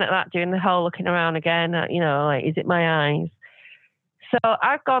I'm looking at that, doing the whole looking around again, like, is it my eyes? So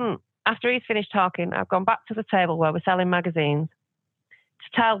I've gone, after he's finished talking, I've gone back to the table where we're selling magazines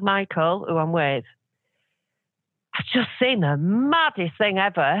to tell Michael, who I'm with, I've just seen the maddest thing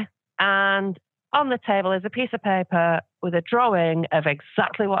ever. And on the table is a piece of paper with a drawing of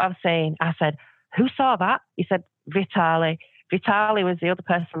exactly what I've seen. I said, who saw that? He said, Vitali. Vitali was the other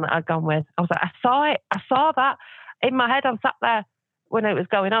person that I'd gone with. I was like, I saw it. I saw that. In my head, I'm sat there when it was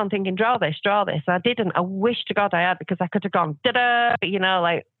going on thinking, draw this. I didn't. I wish to God I had, because I could have gone, da-da,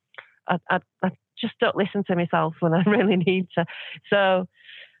 like I just don't listen to myself when I really need to. So,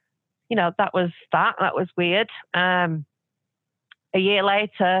 that was weird. A year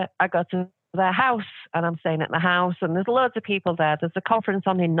later, I go to their house and I'm staying at the house and there's loads of people there. There's a conference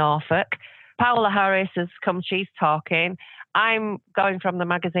on in Norfolk. Paola Harris has come, she's talking. I'm going from the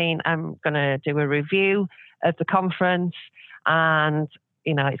magazine. I'm going to do a review of the conference and,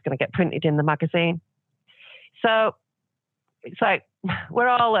 it's going to get printed in the magazine. So it's like, we're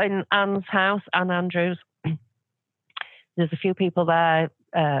all in Anne's house, Anne Andrews. There's a few people there.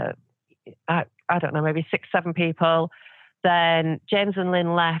 I don't know, maybe 6-7 people. Then James and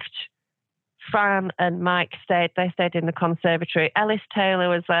Lynn left. Fran and Mike stayed. They stayed in the conservatory. Ellis Taylor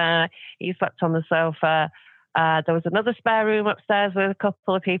was there. He slept on the sofa. There was another spare room upstairs with a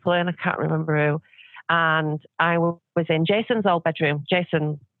couple of people in. I can't remember who. And I was in Jason's old bedroom.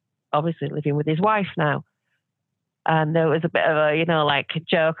 Jason, obviously living with his wife now. And there was a bit of a,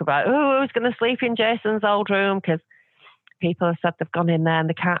 joke about, who's going to sleep in Jason's old room? Because people have said they've gone in there and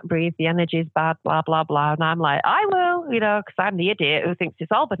they can't breathe. The energy's bad, blah, blah, blah. And I'm like, I will, because I'm the idiot who thinks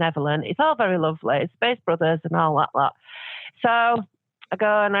it's all benevolent. It's all very lovely. It's Space Brothers and all that lot. So I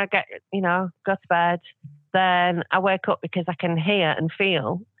go and I get, go to bed. Then I wake up because I can hear and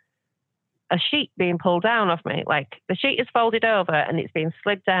feel a sheet being pulled down off me. Like the sheet is folded over and it's being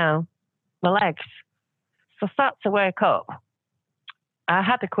slid down my legs. So I start to wake up. I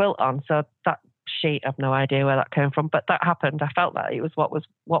had a quilt on, so that sheet, I've no idea where that came from, but that happened. I felt that it was what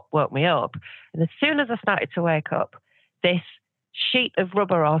woke me up. And as soon as I started to wake up, this sheet of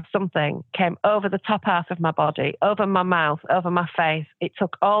rubber or something came over the top half of my body, over my mouth, over my face. It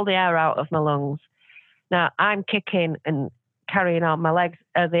took all the air out of my lungs. Now I'm kicking and carrying on. My legs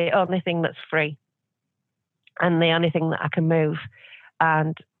are the only thing that's free and the only thing that I can move.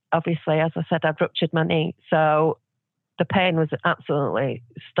 And obviously, as I said, I'd ruptured my knee. So the pain was absolutely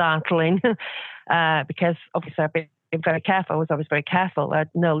startling because obviously I've been very careful. I was always very careful. I had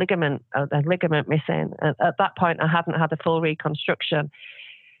no ligament, missing. At that point, I hadn't had a full reconstruction.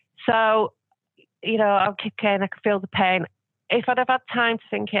 So, I'm kicking, I could feel the pain. If I'd have had time to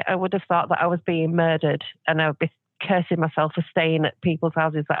think it, I would have thought that I was being murdered and I would be cursing myself for staying at people's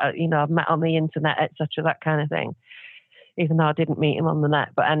houses that, I've met on the internet, etc., that kind of thing, even though I didn't meet him on the net.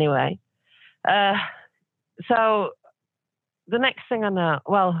 But anyway, so the next thing I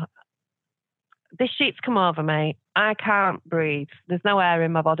know, this sheet's come over me. I can't breathe. There's no air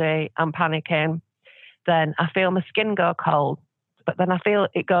in my body. I'm panicking. Then I feel my skin go cold, but then I feel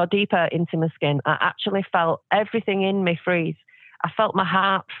it go deeper into my skin. I actually felt everything in me freeze. I felt my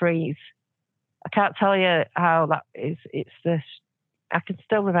heart freeze. I can't tell you how that is. It's this, I can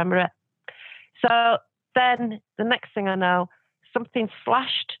still remember it. So then the next thing I know, something's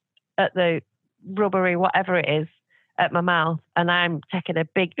flashed at the rubbery, whatever it is, at my mouth, and I'm taking a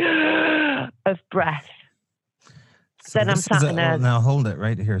big of breath. So then I'm sat in there. Now hold it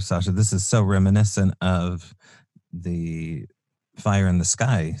right here, Sasha. This is so reminiscent of the Fire in the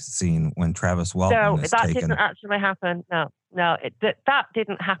Sky scene when Travis Walton is taken. No, that didn't actually happen. No, that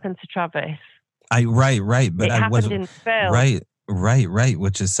didn't happen to Travis. Right. But it happened in Phil. Right.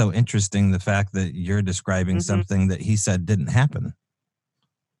 Which is so interesting. The fact that you're describing something that he said didn't happen.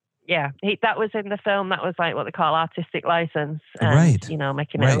 Yeah, that was in the film. That was like what they call artistic license, and Right.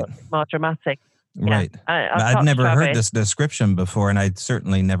 making it look more dramatic. Right. Yeah, I'd never heard Travis. this description before, and I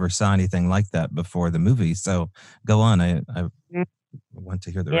certainly never saw anything like that before the movie. So go on. I want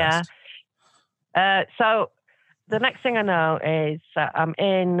to hear the rest. So the next thing I know is I'm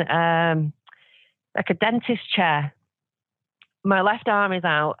in like a dentist chair. My left arm is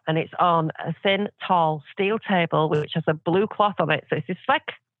out and it's on a thin, tall steel table which has a blue cloth on it. So it's just like,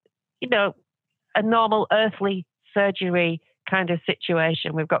 a normal earthly surgery kind of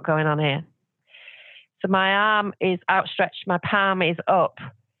situation we've got going on here. So my arm is outstretched, my palm is up,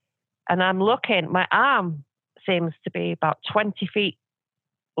 and I'm looking. My arm seems to be about 20 feet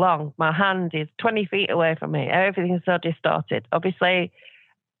long. My hand is 20 feet away from me. Everything's so distorted. Obviously,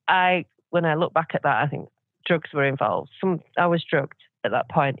 when I look back at that, I think drugs were involved. I was drugged at that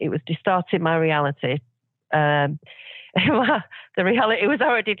point. It was distorting my reality. The reality was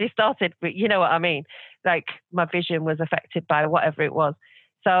already distorted, but you know what I mean? Like my vision was affected by whatever it was.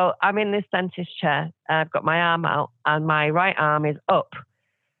 So I'm in this dentist chair. I've got my arm out and my right arm is up.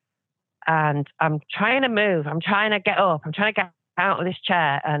 And I'm trying to move. I'm trying to get up. I'm trying to get out of this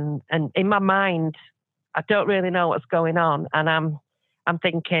chair. And in my mind, I don't really know what's going on. And I'm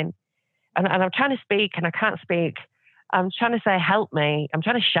thinking, and I'm trying to speak and I can't speak. I'm trying to say, help me. I'm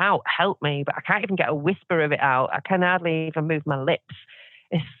trying to shout, help me, but I can't even get a whisper of it out. I can hardly even move my lips.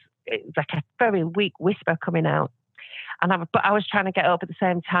 It's like a very weak whisper coming out. But I was trying to get up at the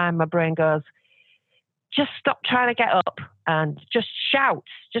same time. My brain goes, just stop trying to get up and just shout.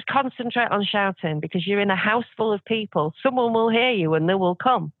 Just concentrate on shouting because you're in a house full of people. Someone will hear you and they will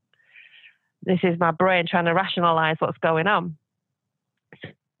come. This is my brain trying to rationalize what's going on.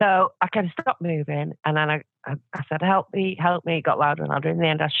 So I can stop moving. And then I said, help me, got louder and louder. In the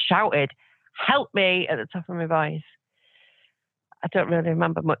end, I shouted, help me at the top of my voice. I don't really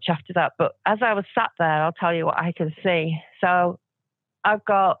remember much after that. But as I was sat there, I'll tell you what I can see. So I've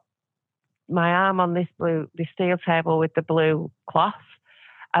got my arm on this steel table with the blue cloth,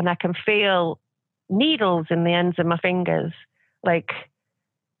 and I can feel needles in the ends of my fingers, like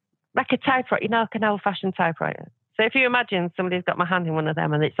a typewriter, like an old-fashioned typewriter. So if you imagine somebody's got my hand in one of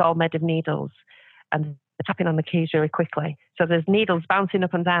them and it's all made of needles and they're tapping on the keys really quickly. So there's needles bouncing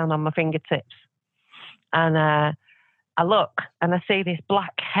up and down on my fingertips. And I look and I see this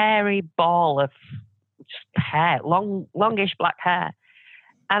black hairy ball of just hair, longish black hair.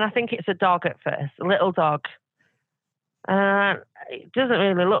 And I think it's a dog at first, a little dog. It doesn't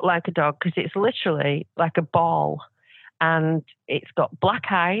really look like a dog because it's literally like a ball. And it's got black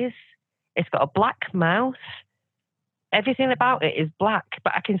eyes. It's got a black mouth. Everything about it is black,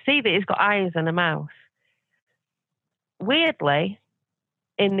 but I can see that it's got eyes and a mouth. Weirdly,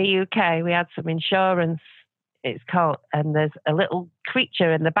 in the UK, we had some insurance, it's called, and there's a little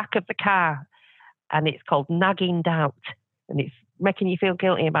creature in the back of the car, and it's called nagging doubt. And it's making you feel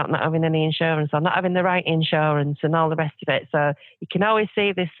guilty about not having any insurance or not having the right insurance and all the rest of it. So you can always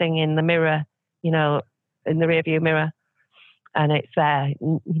see this thing in the mirror, in the rearview mirror. And it's there,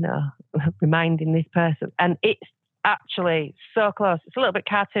 reminding this person. And it's actually so close. It's a little bit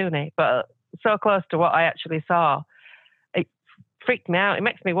cartoony, but so close to what I actually saw. It freaked me out. It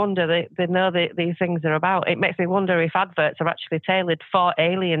makes me wonder, they know that these things are about. It makes me wonder if adverts are actually tailored for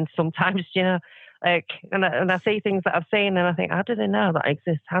aliens sometimes, and I see things that I've seen and I think, how do they know that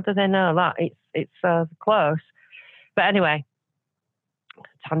exists? How do they know that? It's so close. But anyway,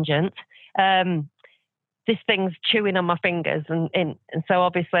 tangent. This thing's chewing on my fingers and so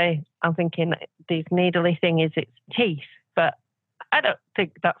obviously I'm thinking this needly thing is its teeth, but I don't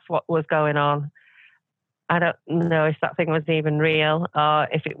think that's what was going on. I don't know if that thing was even real or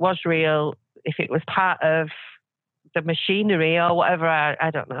if it was real, if it was part of the machinery or whatever, I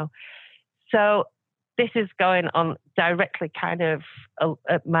don't know. So this is going on directly kind of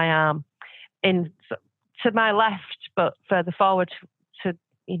at my arm to my left, but further forward to,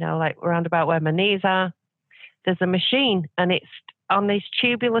 like around about where my knees are. There's a machine and it's on this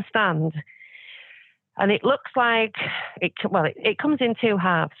tubular stand and it looks like it comes in two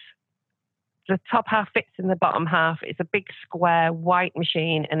halves. The top half fits in the bottom half. It's a big square white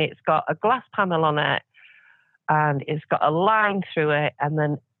machine and it's got a glass panel on it and it's got a line through it. And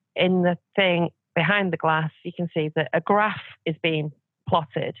then in the thing behind the glass, you can see that a graph is being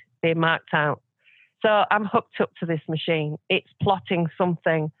plotted, being marked out. So I'm hooked up to this machine. It's plotting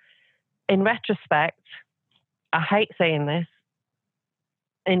something. In retrospect, I hate saying this.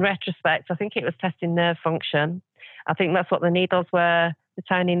 In retrospect, I think it was testing nerve function. I think that's what the needles were, the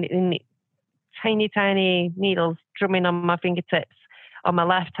tiny needles drumming on my fingertips on my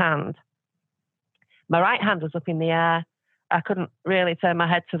left hand. My right hand was up in the air I couldn't really turn my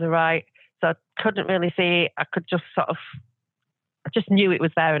head to the right, so I couldn't really see. I could just I just knew it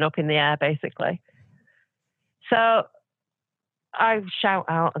was there and up in the air, basically. So I shout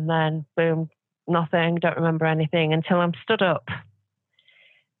out, and then boom, nothing. Don't remember anything until I'm stood up,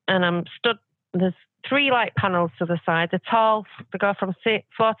 and I'm stood. There's 3 light panels to the side. They're tall. They go from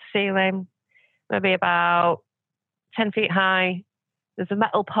floor to ceiling, maybe about 10 feet high. There's a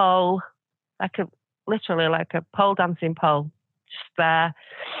metal pole, literally like a pole dancing pole, just there.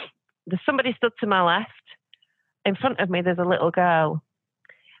 There's somebody stood to my left. In front of me, there's a little girl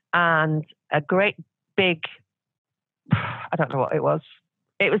and a great big, I don't know what it was.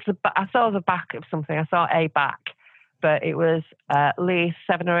 It was I saw the back of something. I saw a back, but it was at least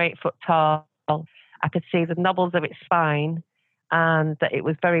 7 or 8 foot tall. I could see the knobbles of its spine, and that it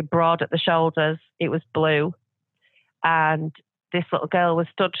was very broad at the shoulders. It was blue, and this little girl was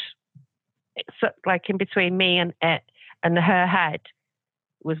stood like in between me and it, and her head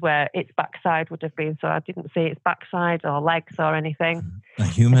was where its backside would have been. So I didn't see its backside or legs or anything. A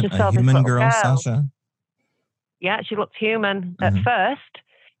human girl, Sasha? Yeah, she looked human at first.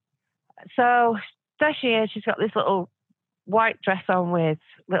 So there she is. She's got this little white dress on with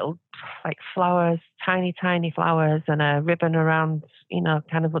little like flowers, tiny, tiny flowers, and a ribbon around,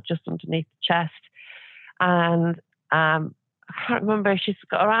 kind of just underneath the chest. And I can't remember if she's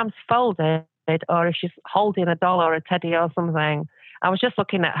got her arms folded or if she's holding a doll or a teddy or something. I was just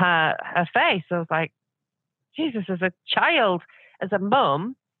looking at her face. I was like, Jesus, as a child, as a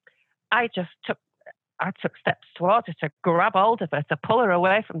mum, I took steps towards her to grab hold of her, to pull her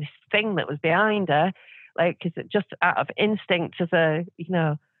away from this thing that was behind her, because it just out of instinct as a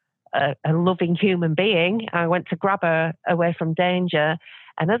loving human being, I went to grab her away from danger.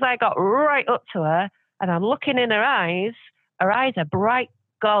 And as I got right up to her and I'm looking in her eyes are bright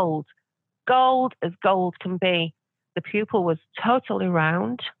gold as gold can be. The pupil was totally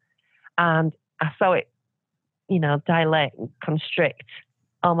round, and I saw it, dilate and constrict,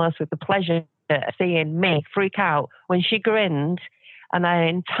 almost with the pleasure of seeing me freak out when she grinned, and her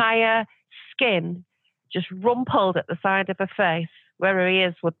entire skin just rumpled at the side of her face where her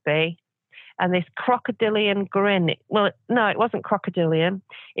ears would be. And this crocodilian grin, well, no, it wasn't crocodilian.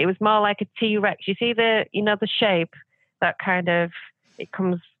 It was more like a T-Rex. You see the shape, that kind of, it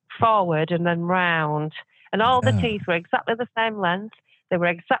comes forward and then round. And all the teeth were exactly the same length. They were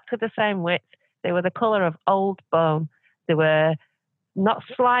exactly the same width. They were the colour of old bone. They were not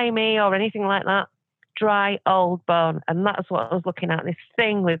slimy or anything like that. Dry, old bone. And that's what I was looking at, this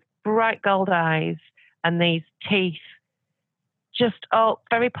thing with bright gold eyes and these teeth, just all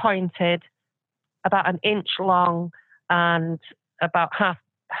very pointed, about an inch long and about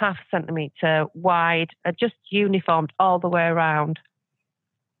half centimetre wide, just uniformed all the way around.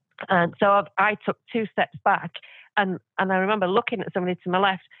 And so I took 2 steps back, and I remember looking at somebody to my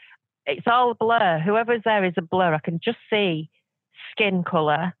left. It's all a blur. Whoever's there is a blur. I can just see skin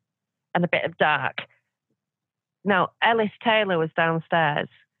colour and a bit of dark. Now, Ellis Taylor was downstairs.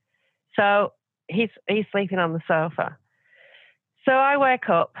 So he's sleeping on the sofa. So I wake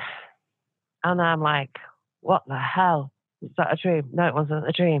up and I'm like, what the hell? Was that a dream? No, it wasn't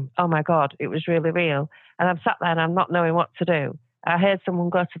a dream. Oh my God, it was really real. And I'm sat there and I'm not knowing what to do. I heard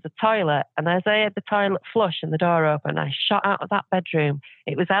someone go to the toilet, and as I heard the toilet flush and the door open, I shot out of that bedroom.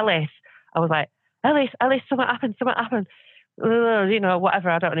 It was Ellis. I was like, Ellis, something happened. Whatever.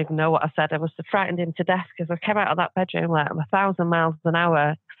 I don't even know what I said. I was frightened him to death because I came out of that bedroom like 1,000 miles an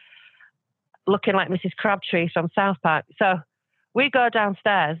hour, looking like Mrs. Crabtree from South Park. So we go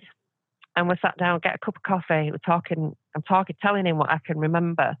downstairs and we sat down, get a cup of coffee. I'm talking, telling him what I can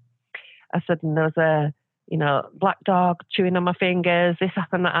remember. I said, and there was a, black dog chewing on my fingers. This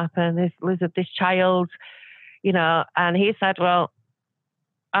happened, that happened. This lizard, this child, and he said, well,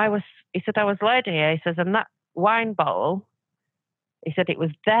 I was laid here. He says, and that wine bottle, he said, it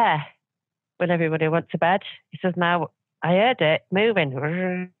was there when everybody went to bed. He says, now I heard it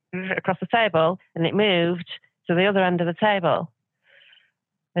moving across the table, and it moved to the other end of the table.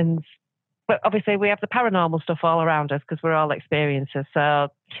 But obviously we have the paranormal stuff all around us because we're all experiencers. So,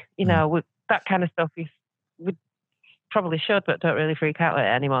 that kind of stuff we probably should, but don't really freak out at it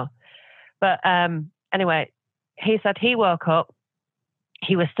anymore. But anyway, he said he woke up.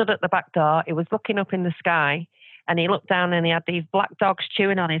 He was stood at the back door. He was looking up in the sky, and he looked down and he had these black dogs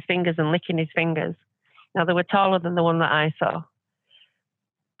chewing on his fingers and licking his fingers. Now, they were taller than the one that I saw.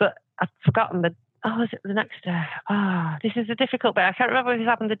 But I've forgotten was it the next day? This is a difficult bit. I can't remember if it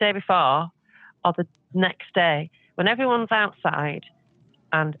happened the day before or the next day, when everyone's outside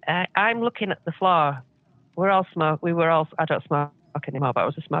and I'm looking at the floor. I don't smoke smoke anymore, but I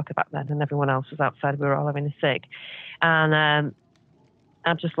was a smoker back then, and everyone else was outside. We were all having a cig. And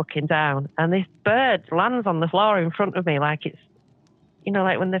I'm just looking down, and this bird lands on the floor in front of me like it's,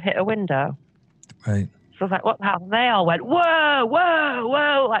 like when they've hit a window. Right. So I was like, what the hell? And they all went, whoa, whoa,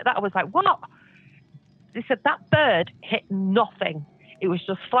 whoa, like that. I was like, what? They said that bird hit nothing. It was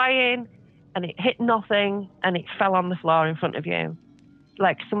just flying, and it hit nothing, and it fell on the floor in front of you.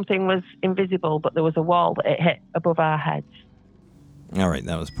 Like something was invisible, but there was a wall that it hit above our heads. All right,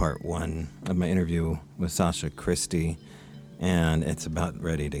 that was part 1 of my interview with Sasha Christie, and it's about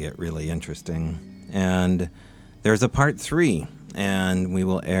ready to get really interesting. And there's a part 3, and we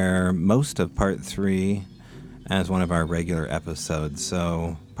will air most of part 3 as one of our regular episodes.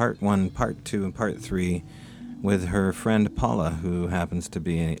 So part 1, part 2, and part 3 with her friend Paula, who happens to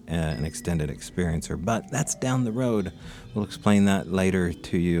be an extended experiencer. But that's down the road. We'll explain that later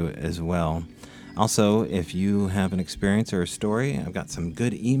to you as well. Also, if you have an experience or a story, I've got some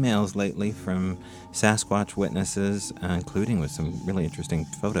good emails lately from Sasquatch witnesses, including with some really interesting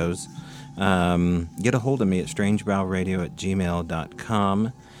photos. Get a hold of me at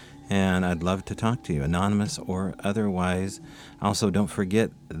strangebrowradio@gmail.com, and I'd love to talk to you, anonymous or otherwise. Also, don't forget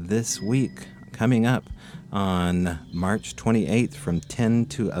this week, coming up on March 28th from 10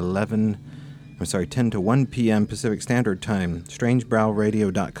 to 1 p.m. Pacific Standard Time.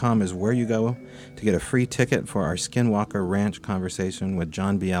 StrangeBrowRadio.com is where you go to get a free ticket for our Skinwalker Ranch conversation with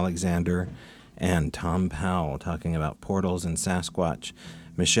John B. Alexander and Tom Powell, talking about portals and Sasquatch.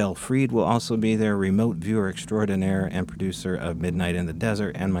 Michelle Freed will also be there, remote viewer extraordinaire and producer of Midnight in the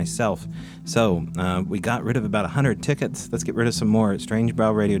Desert, and myself. So we got rid of about 100 tickets. Let's get rid of some more at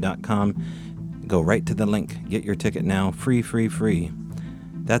StrangeBrowRadio.com. Go right to the link. Get your ticket now. Free, free, free.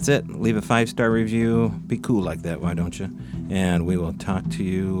 That's it. Leave a 5-star review. Be cool like that, why don't you? And we will talk to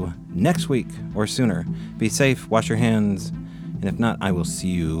you next week or sooner. Be safe. Wash your hands. And if not, I will see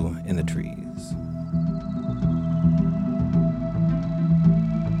you in the trees.